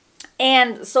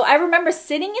 And so I remember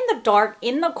sitting in the dark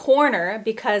in the corner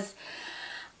because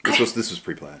this was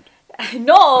pre-planned.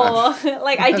 No,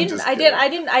 like I didn't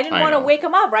want to wake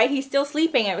him up, right? He's still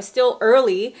sleeping. It was still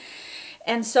early.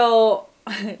 And so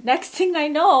next thing I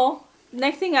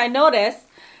notice,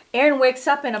 Aaron wakes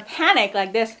up in a panic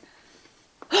like this.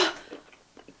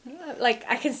 Like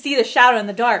I can see the shadow in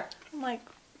the dark. I'm like,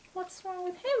 what's wrong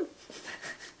with him?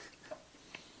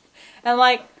 And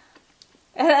like,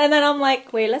 and then I'm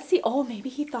like, wait, let's see. Oh, maybe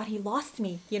he thought he lost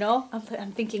me. You know,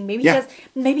 I'm thinking maybe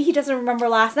he doesn't remember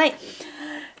last night.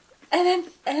 And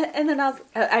then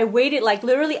I waited like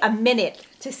literally a minute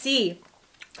to see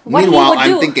what Meanwhile, he would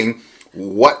do. I'm thinking,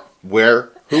 what,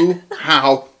 where, who,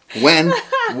 how, when,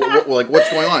 like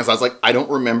what's going on? So I was like, I don't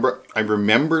remember. I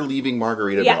remember leaving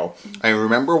Margaritaville. Yeah. I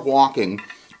remember walking,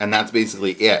 and that's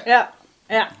basically it.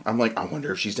 Yeah. I'm like, I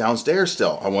wonder if she's downstairs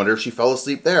still. I wonder if she fell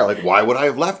asleep there. Like, why would I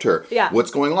have left her? Yeah.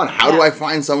 What's going on? How do I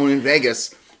find someone in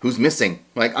Vegas who's missing?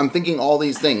 Like, I'm thinking all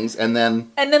these things, and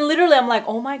then literally I'm like,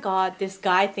 oh my god, this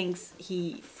guy thinks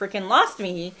he freaking lost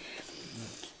me.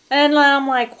 And then I'm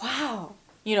like, wow,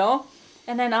 you know.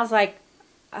 And then I was like,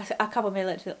 a couple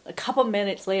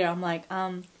minutes later, I'm like,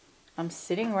 I'm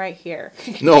sitting right here.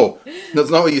 No, that's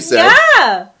not what you said.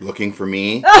 Yeah. Looking for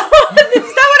me. Is that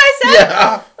what I said?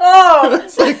 Yeah. Oh.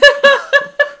 It's like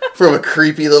from a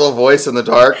creepy little voice in the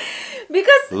dark.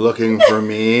 Because looking for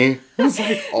me.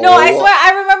 Like, oh. No, I swear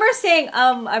I remember saying,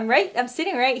 I'm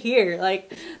sitting right here.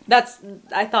 Like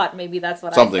I thought maybe that's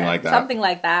what something I said. like that. Something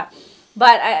like that.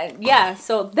 But yeah,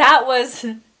 so that was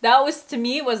to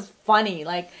me it was funny.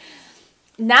 Like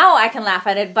now I can laugh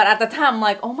at it, but at the time I'm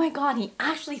like, oh my god, he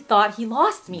actually thought he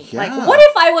lost me. Yeah. Like what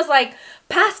if I was like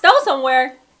passed out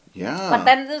somewhere? Yeah. But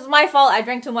then it was my fault. I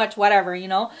drank too much, whatever, you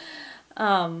know?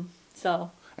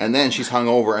 So. And then she's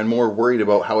hungover and more worried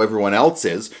about how everyone else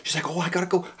is. She's like, oh, I gotta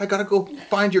go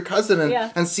find your cousin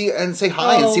and see and say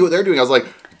hi and see what they're doing. I was like,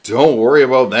 don't worry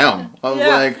about them. I was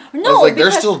like,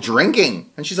 they're still drinking.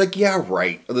 And she's like, yeah,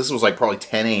 right. This was like probably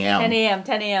 10 a.m.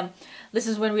 10 a.m. This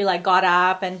is when we like got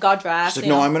up and got dressed. She's like,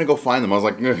 no, I'm gonna go find them. I was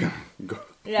like, go.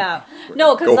 Yeah.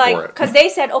 No, because they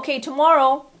said, okay,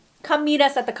 tomorrow, come meet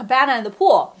us at the cabana in the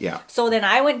pool. Yeah. So then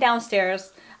I went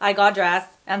downstairs. I got dressed.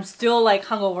 I'm still like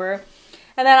hungover.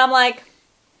 And then I'm like,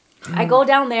 I go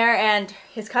down there and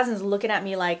his cousin's looking at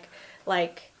me like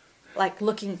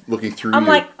looking through I'm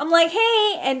like,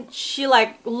 hey, and she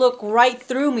like looked right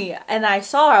through me and I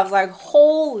saw her. I was like,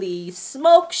 holy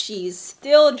smoke, she's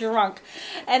still drunk.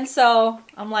 And so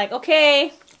I'm like,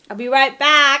 okay, I'll be right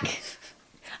back.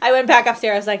 I went back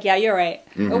upstairs. I was like, yeah, you're right.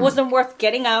 It wasn't worth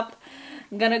getting up.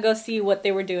 I'm gonna go see what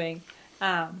they were doing.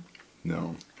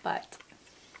 No. But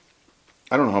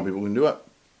I don't know how people can do it.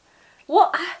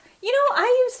 Well,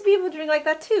 I used to be able to drink like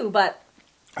that too, but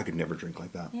I could never drink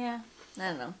like that. Yeah, I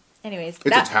don't know. Anyways,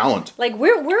 it's a talent. Like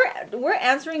we're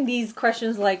answering these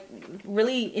questions like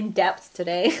really in depth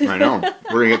today. I know.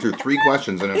 We're gonna get through 3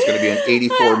 questions, and it's gonna be an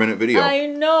 84-minute video. I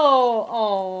know.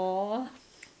 Oh,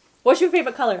 what's your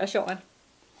favorite color? A short one.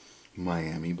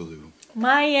 Miami blue.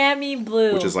 Miami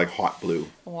blue. Which is like hot blue.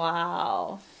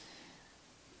 Wow.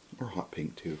 Or hot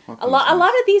pink too. A lot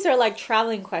of these are like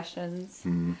traveling questions.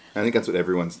 I think that's what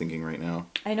everyone's thinking right now.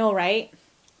 I know, right?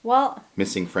 Well,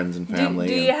 missing friends and family.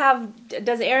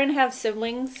 Does Aaron have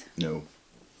siblings? No.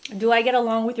 Do I get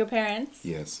along with your parents?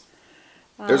 Yes.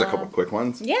 There's a couple quick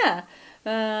ones. Yeah.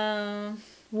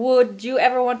 Would you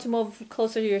ever want to move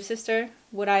closer to your sister?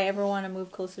 Would I ever want to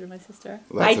move closer to my sister?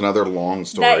 That's another long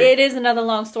story. It is another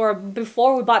long story.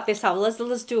 Before we bought this house,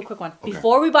 let's do a quick one. Okay.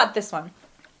 Before we bought this one,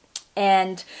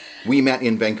 and we met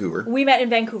in Vancouver. We met in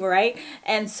Vancouver, right?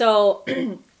 And so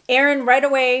Aaron right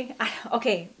away.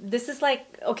 Okay, this is like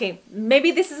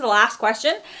maybe this is the last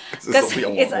question because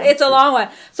it's a long one.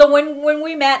 So when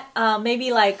we met,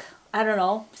 maybe like I don't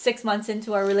know, 6 months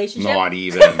into our relationship. Not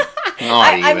even.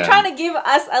 I'm trying to give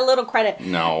us a little credit.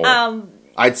 No.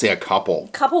 I'd say a couple.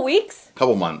 Couple weeks?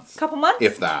 Couple months. Couple months?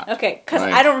 If that. Okay, because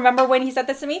I don't remember when he said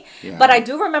this to me, but I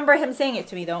do remember him saying it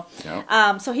to me though.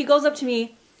 Yeah. So he goes up to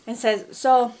me and says,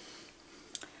 so,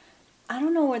 I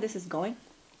don't know where this is going,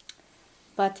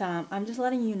 but I'm just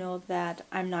letting you know that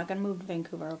I'm not going to move to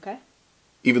Vancouver, okay?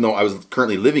 Even though I was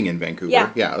currently living in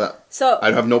Vancouver. Yeah. So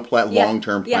I'd have no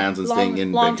long-term plans on staying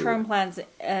in Vancouver. Long-term plans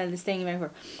staying in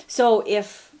Vancouver. So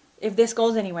if this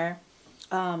goes anywhere,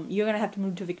 you're going to have to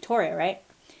move to Victoria, right?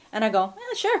 And I go,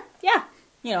 sure, yeah.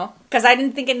 You know, because I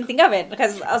didn't think anything of it.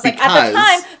 Because I was like, at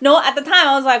the time,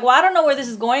 I was like, well, I don't know where this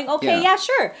is going. Okay, yeah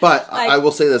sure. But like, I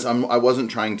will say this, I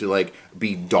wasn't trying to, like,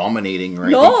 be dominating or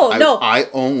anything. No. I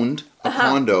owned a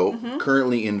condo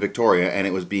currently in Victoria, and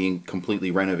it was being completely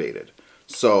renovated.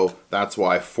 So that's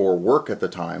why, for work at the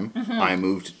time, I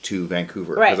moved to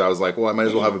Vancouver. Because I was like, well, I might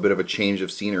as well have a bit of a change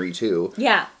of scenery, too.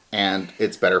 Yeah. And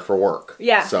it's better for work.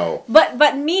 Yeah. So.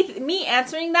 But me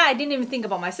answering that, I didn't even think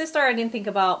about my sister. I didn't think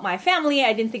about my family.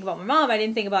 I didn't think about my mom. I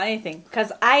didn't think about anything.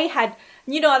 Because I had, at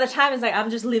the time, it's like, I'm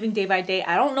just living day by day.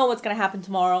 I don't know what's going to happen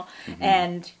tomorrow.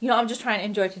 And, I'm just trying to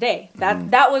enjoy today.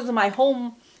 That was my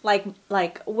home, like,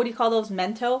 what do you call those?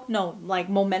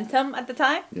 Momentum at the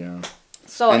time. Yeah.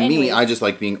 So, me, I just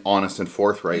like being honest and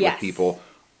forthright with people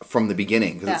from the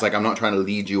beginning, because it's like I'm not trying to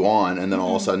lead you on and then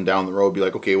all of a sudden down the road be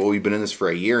like, okay, well, we've been in this for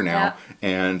a year now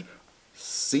and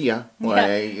see ya,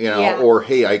 like, or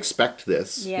hey, I expect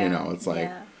this, it's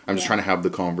like I'm just trying to have the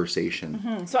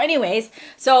conversation. So anyways,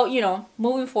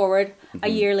 moving forward a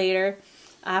year later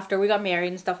after we got married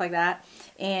and stuff like that,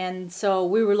 and so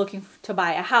we were looking to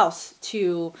buy a house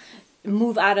to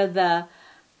move out of the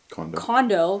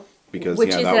condo because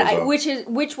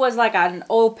which was like an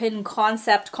open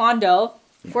concept condo.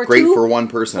 Great for one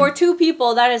person. For 2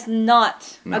 people, that is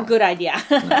not a good idea.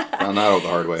 Found that out the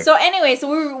hard way. So anyway,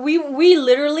 so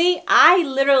I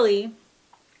literally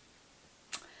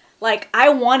like I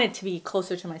wanted to be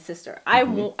closer to my sister. I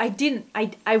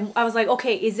was like,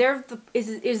 okay, is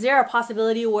there a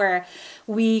possibility where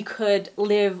we could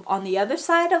live on the other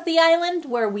side of the island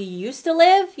where we used to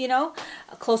live, you know,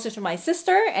 closer to my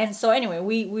sister? And so anyway,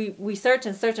 we searched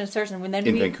and searched and searched, and then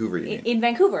Vancouver, you mean? In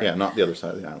Vancouver. Yeah, not the other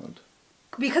side of the island.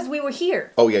 Because we were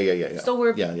here. Oh yeah. So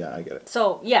we're I get it.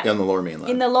 So yeah. On the Lower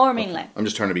Mainland. In the Lower Mainland. I'm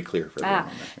just trying to be clear for everyone.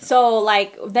 Yeah. So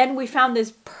like then we found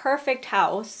this perfect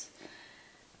house.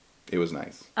 It was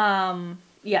nice.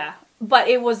 Yeah, but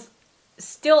it was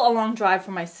still a long drive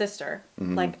for my sister,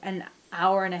 like an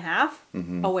hour and a half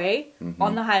away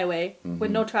on the highway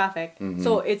with no traffic.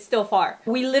 So it's still far.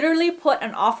 We literally put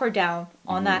an offer down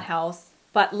on that house,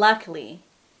 but luckily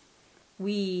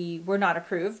we were not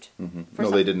approved. No,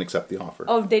 they didn't accept the offer.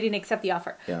 Oh, they didn't accept the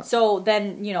offer. Yeah. So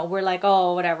then, you know, we're like,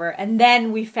 oh, whatever. And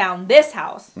then we found this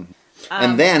house.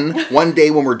 And then one day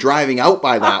when we're driving out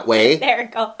by that way, there we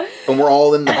go. And we're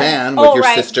all in the van with your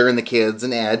sister and the kids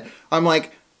and Ed, I'm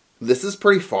like, this is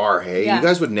pretty far, hey? Yeah. You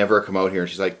guys would never come out here. And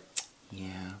she's like,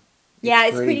 yeah,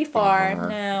 it's pretty far.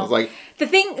 No. I was like, the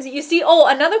thing, you see, oh,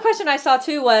 another question I saw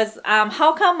too was,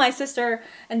 how come my sister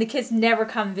and the kids never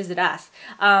come visit us?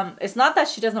 It's not that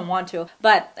she doesn't want to,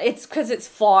 but it's because it's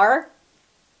far.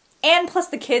 And plus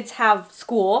the kids have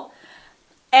school.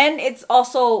 And it's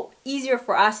also easier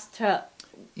for us to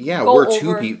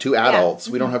we're two adults.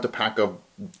 We don't have to pack a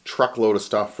truckload of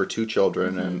stuff for two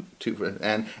children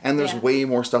and there's way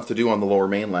more stuff to do on the Lower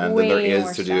Mainland than there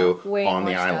is to do on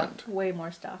the island. Way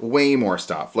more stuff. Way more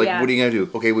stuff. Like, what are you gonna do?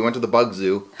 Okay, we went to the bug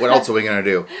zoo. What else are we gonna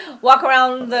do? Walk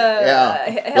around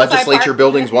the legislature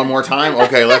buildings one more time.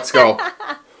 Okay, let's go.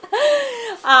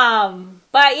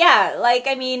 But yeah, like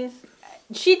I mean,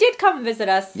 she did come visit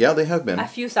us. Yeah, they have been a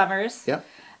few summers. Yeah.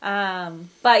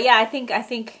 But yeah, I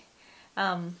think.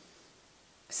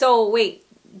 So wait.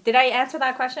 Did I answer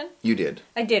that question? You did.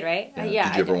 I did, right? Yeah.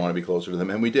 Did you ever want to be closer to them?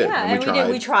 And we did. Yeah,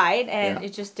 and we tried, and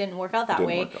it just didn't work out that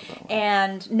way.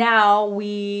 And now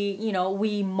we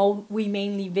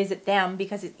mainly visit them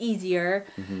because it's easier.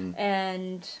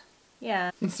 And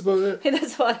yeah. That's about it.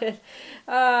 That's about it.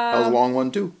 That was a long one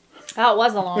too. Oh, it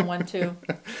was a long one too.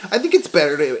 I think it's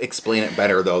better to explain it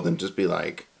better though than just be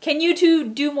like. Can you two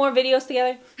do more videos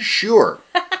together? Sure.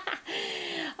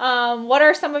 What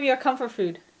are some of your comfort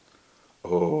food?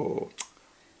 Oh,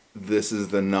 this is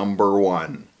the number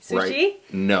one. Sushi? Right?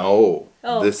 No.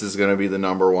 Oh. This is going to be the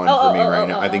number one for me right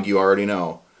now. I think you already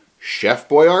know. Chef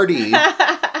Boyardee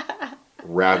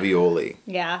ravioli.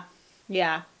 Yeah.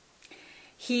 Yeah.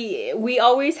 We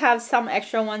always have some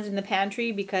extra ones in the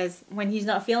pantry because when he's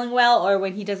not feeling well or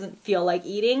when he doesn't feel like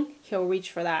eating, he'll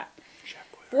reach for that.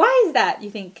 Why is that,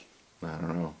 you think? I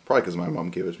don't know. Probably because my mom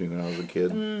gave it to me when I was a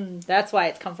kid. That's why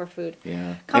it's comfort food.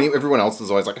 Yeah. Everyone else is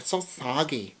always like, it's so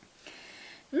soggy.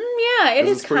 Yeah, it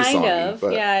is kind of.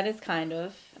 Yeah, it is kind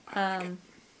of.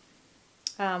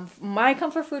 My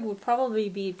comfort food would probably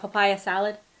be papaya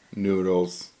salad.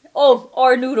 Noodles. Oh,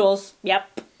 or noodles.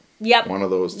 Yep. One of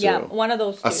those two. Yeah, one of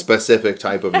those two. A specific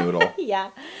type of noodle.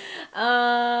 Yeah.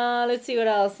 Let's see what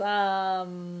else. Are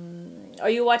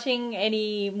you watching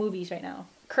any movies right now?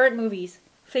 Current movies.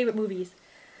 Favorite movies.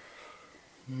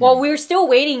 Well, we're still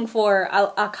waiting for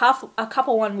a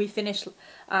couple one we finished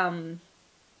the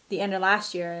end of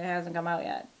last year and it hasn't come out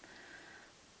yet.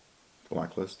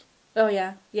 Blacklist. Oh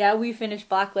yeah, we finished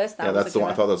Blacklist. That's the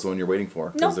one. I thought that's the one you're waiting for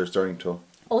because they're starting to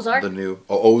Ozark. The new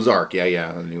Ozark.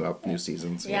 Yeah, the new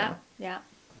seasons. Yeah.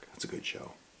 That's a good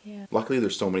show. Yeah. Luckily,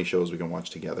 there's so many shows we can watch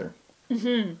together.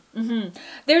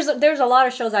 There's a lot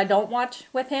of shows I don't watch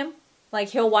with him. Like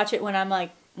he'll watch it when I'm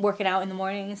like working out in the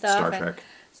morning and stuff.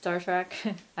 Star Trek.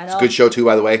 I know. It's a good show too,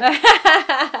 by the way.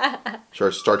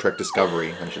 Star Trek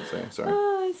Discovery, I should say. Sorry.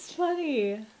 Oh, it's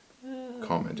funny.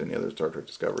 Comment any other Star Trek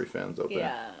Discovery fans out there.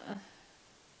 Yeah.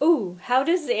 Ooh, how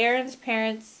does Aaron's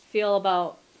parents feel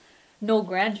about no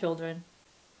grandchildren?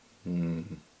 Do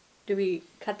we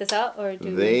cut this out or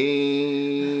do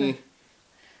they?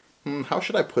 How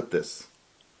should I put this?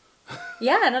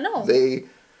 Yeah, I don't know.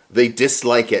 They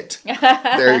dislike it.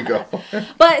 There you go.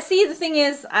 But see, the thing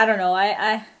is, I don't know.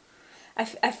 I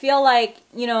feel like,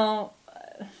 you know.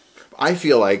 I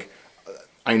feel like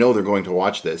I know they're going to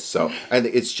watch this, so and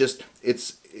it's just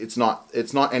it's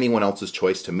not anyone else's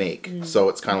choice to make. So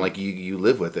it's kind of like you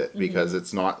live with it because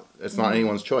it's not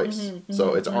anyone's choice.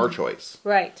 So it's our choice.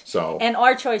 Right. So and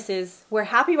our choice is we're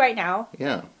happy right now.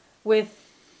 Yeah. With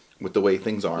the way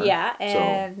things are. Yeah,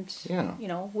 and you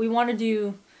know, we want to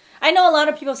do. I know a lot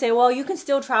of people say, well, you can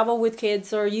still travel with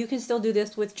kids or you can still do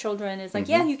this with children. It's like,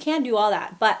 yeah, you can do all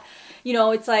that. But, you know,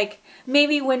 it's like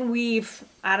maybe when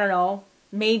I don't know,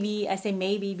 maybe, I say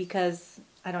maybe because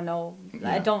I don't know.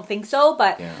 I don't think so.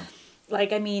 But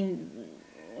like, I mean,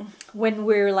 when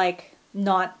we're like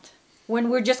when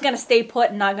we're just gonna stay put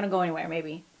and not gonna go anywhere,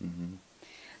 maybe.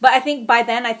 But I think by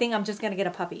then, I'm just gonna get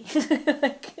a puppy.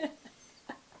 Like,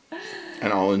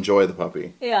 and I'll enjoy the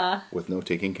puppy. Yeah. With no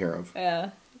taking care of.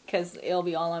 Yeah, because it'll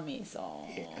be all on me. So.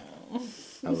 Yeah.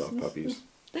 I love puppies.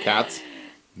 Cats,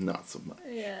 not so much.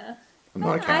 Yeah. I'm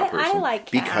not a cat person. I like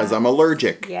cats. Because I'm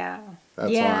allergic. Yeah.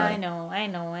 That's why. I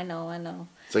know.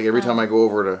 It's like every time I go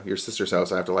over to your sister's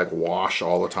house, I have to like wash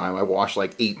all the time. I wash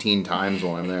like 18 times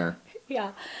while I'm there.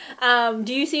 Yeah.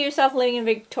 Do you see yourself living in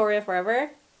Victoria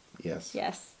forever? Yes.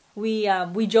 Yes. We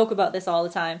joke about this all the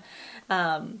time.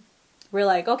 We're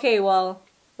like, okay, well,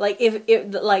 like if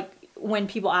like when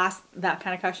people ask that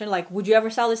kind of question, like, would you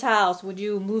ever sell this house? Would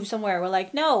you move somewhere? We're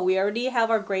like, no, we already have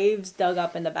our graves dug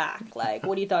up in the back. Like,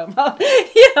 what are you talking about?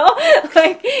 You know,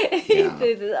 like,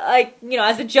 like, you know,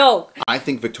 as a joke. I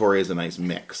think Victoria is a nice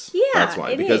mix. Yeah, that's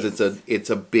why, because it's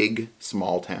a big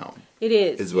small town. It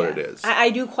is. Is what it is.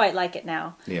 I do quite like it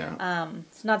now. Yeah.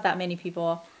 It's not that many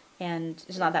people. And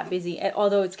it's not that busy,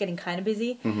 although it's getting kind of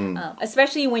busy.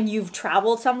 Especially when you've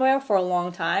traveled somewhere for a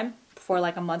long time, for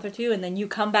like a month or two, and then you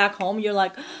come back home, you're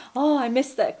like, oh, I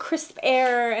miss the crisp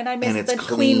air, and I miss the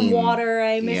clean water.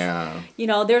 I miss, you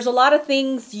know, there's a lot of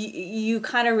things you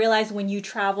kind of realize when you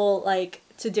travel like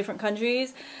to different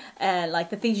countries, and like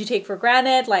the things you take for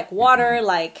granted, like water,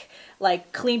 like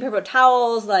clean paper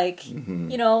towels, like,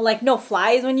 you know, like no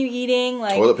flies when you're eating.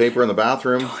 Like toilet paper in the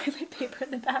bathroom. Toilet paper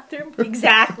in the bathroom?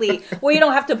 Exactly. Well, you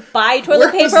don't have to buy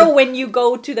toilet paper when you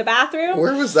go to the bathroom.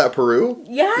 Where was that, Peru?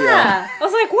 Yeah. I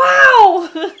was like,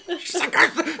 wow. She's like,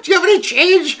 do you have any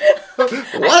change? What?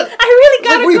 I really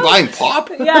gotta go. Were you buying pop?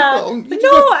 Yeah. No,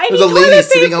 I need There's a lady toilet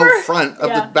sitting paper. out front of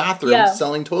the bathroom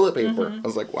selling toilet paper. I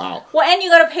was like, wow. Well, and you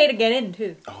gotta pay to get in,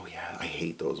 too. Oh, yeah. I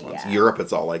hate those ones. Yeah. Europe,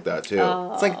 it's all like that, too.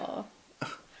 Oh. It's like,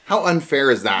 how unfair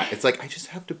is that? It's like, I just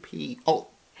have to pee. Oh,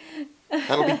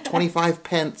 that'll be 25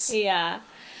 pence. Yeah.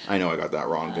 I know I got that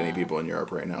wrong to any people in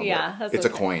Europe right now. Yeah, but it's a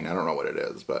coin. I don't know what it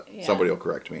is, but somebody will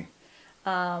correct me.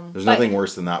 There's nothing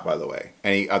worse than that, by the way.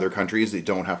 Any other countries that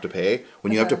don't have to pay,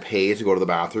 when you have to pay to go to the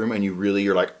bathroom and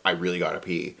you're like, I really gotta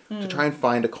pee. To try and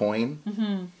find a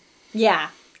coin. Yeah.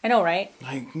 I know, right?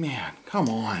 Like, man, come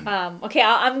on. Okay,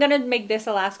 I'm gonna make this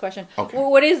the last question. Okay.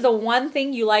 What is the one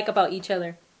thing you like about each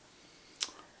other?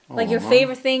 Like your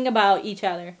favorite thing about each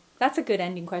other? That's a good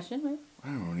ending question, right? I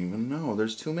don't even know.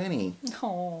 There's too many.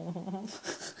 Oh.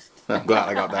 I'm glad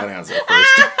I got that answer first.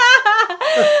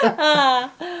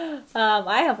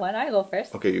 I have one. I go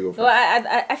first. Okay, you go first.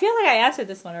 Well, I feel like I answered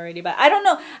this one already, but I don't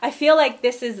know. I feel like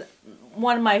this is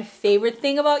one of my favorite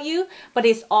thing about you, but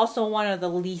it's also one of the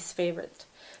least favorite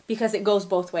because it goes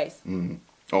both ways.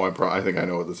 Oh, I think I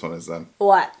know what this one is then.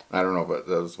 What? I don't know, but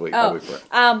that was I'll wait for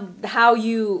it. How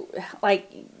you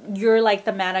like you're like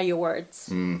the man of your words.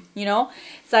 You know,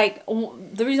 it's like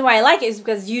the reason why I like it is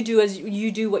because you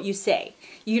do what you say.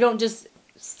 You don't just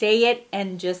say it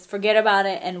and just forget about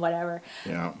it and whatever.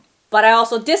 Yeah. But I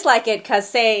also dislike it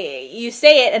because you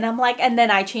say it and I'm like, and then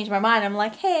I change my mind. I'm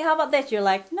like, hey, how about this? You're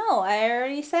like, no, I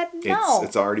already said no.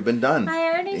 It's already been done. I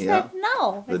already said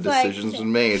no. The decision's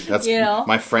been made. That's, you know?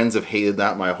 My friends have hated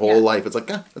that my whole life. It's like,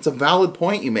 that's a valid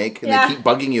point you make. And they keep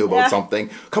bugging you about something.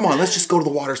 Come on, let's just go to the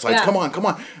water slides. Come on.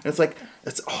 And it's like,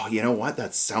 you know what?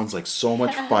 That sounds like so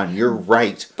much fun. You're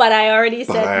right. But I already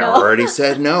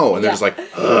said no. And they're just like,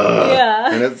 ugh.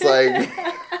 Yeah. And it's like...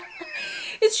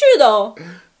 It's true, though.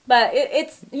 But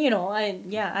it's, you know,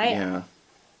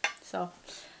 So.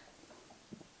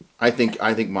 I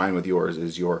think mine with yours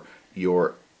is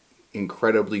your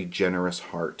incredibly generous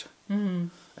heart.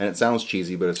 And it sounds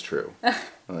cheesy, but it's true.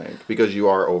 Like, because you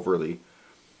are overly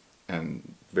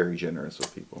and very generous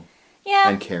with people. Yeah.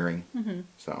 And caring.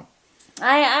 So.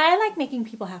 I like making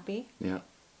people happy. Yeah.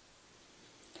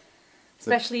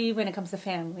 Especially when it comes to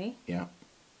family. Yeah.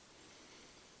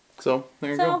 So,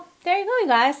 there you go. There you go, you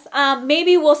guys.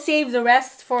 Maybe we'll save the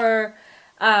rest for,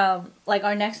 like,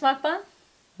 our next mukbang.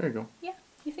 There you go. Yeah,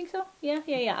 you think so? Yeah.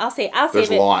 I'll save it.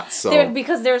 There's lots, so.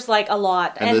 Because there's, like, a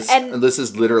lot. And this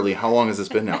is literally, how long has this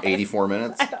been now? 84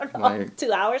 minutes? I don't know, like,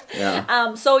 2 hours.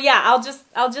 Yeah. So, yeah, I'll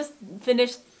just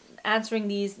finish answering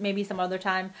these maybe some other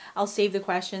time. I'll save the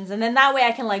questions. And then that way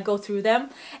I can, like, go through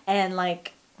them and,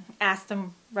 like, ask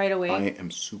them right away. I am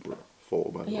super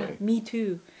full, by the way. Me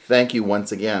too. Thank you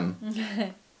once again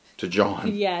to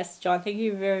John. Yes, John, thank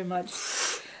you very much.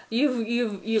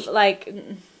 You've like...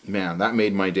 Man, that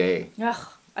made my day. Ugh,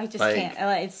 I just can't.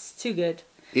 It's too good.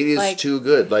 It is too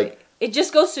good. Like, it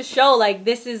just goes to show, like,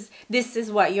 this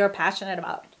is what you're passionate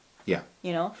about. Yeah.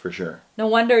 You know? For sure. No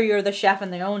wonder you're the chef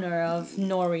and the owner of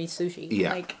Nori Sushi.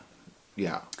 Yeah. Like,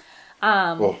 Yeah.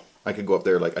 Well, I could go up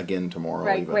there like again tomorrow.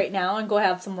 Right now and go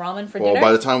have some ramen for dinner. dinner.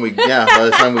 By the time we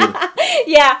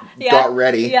got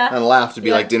ready and left to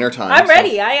be like dinner time. I'm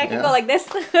ready. I can go like this.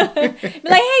 Be like,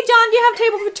 hey John, do you have a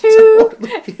table for two?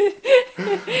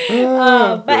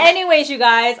 But anyways, you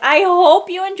guys, I hope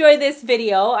you enjoyed this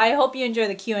video. I hope you enjoy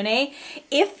the Q&A.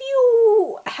 If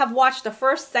you have watched the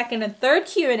first, second, and third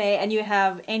Q&A and you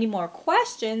have any more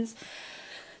questions,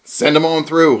 send them on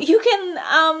through. You can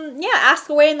ask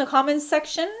away in the comments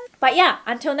section. But yeah,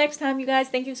 until next time, you guys,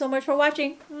 thank you so much for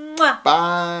watching. Mwah.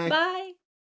 Bye. Bye.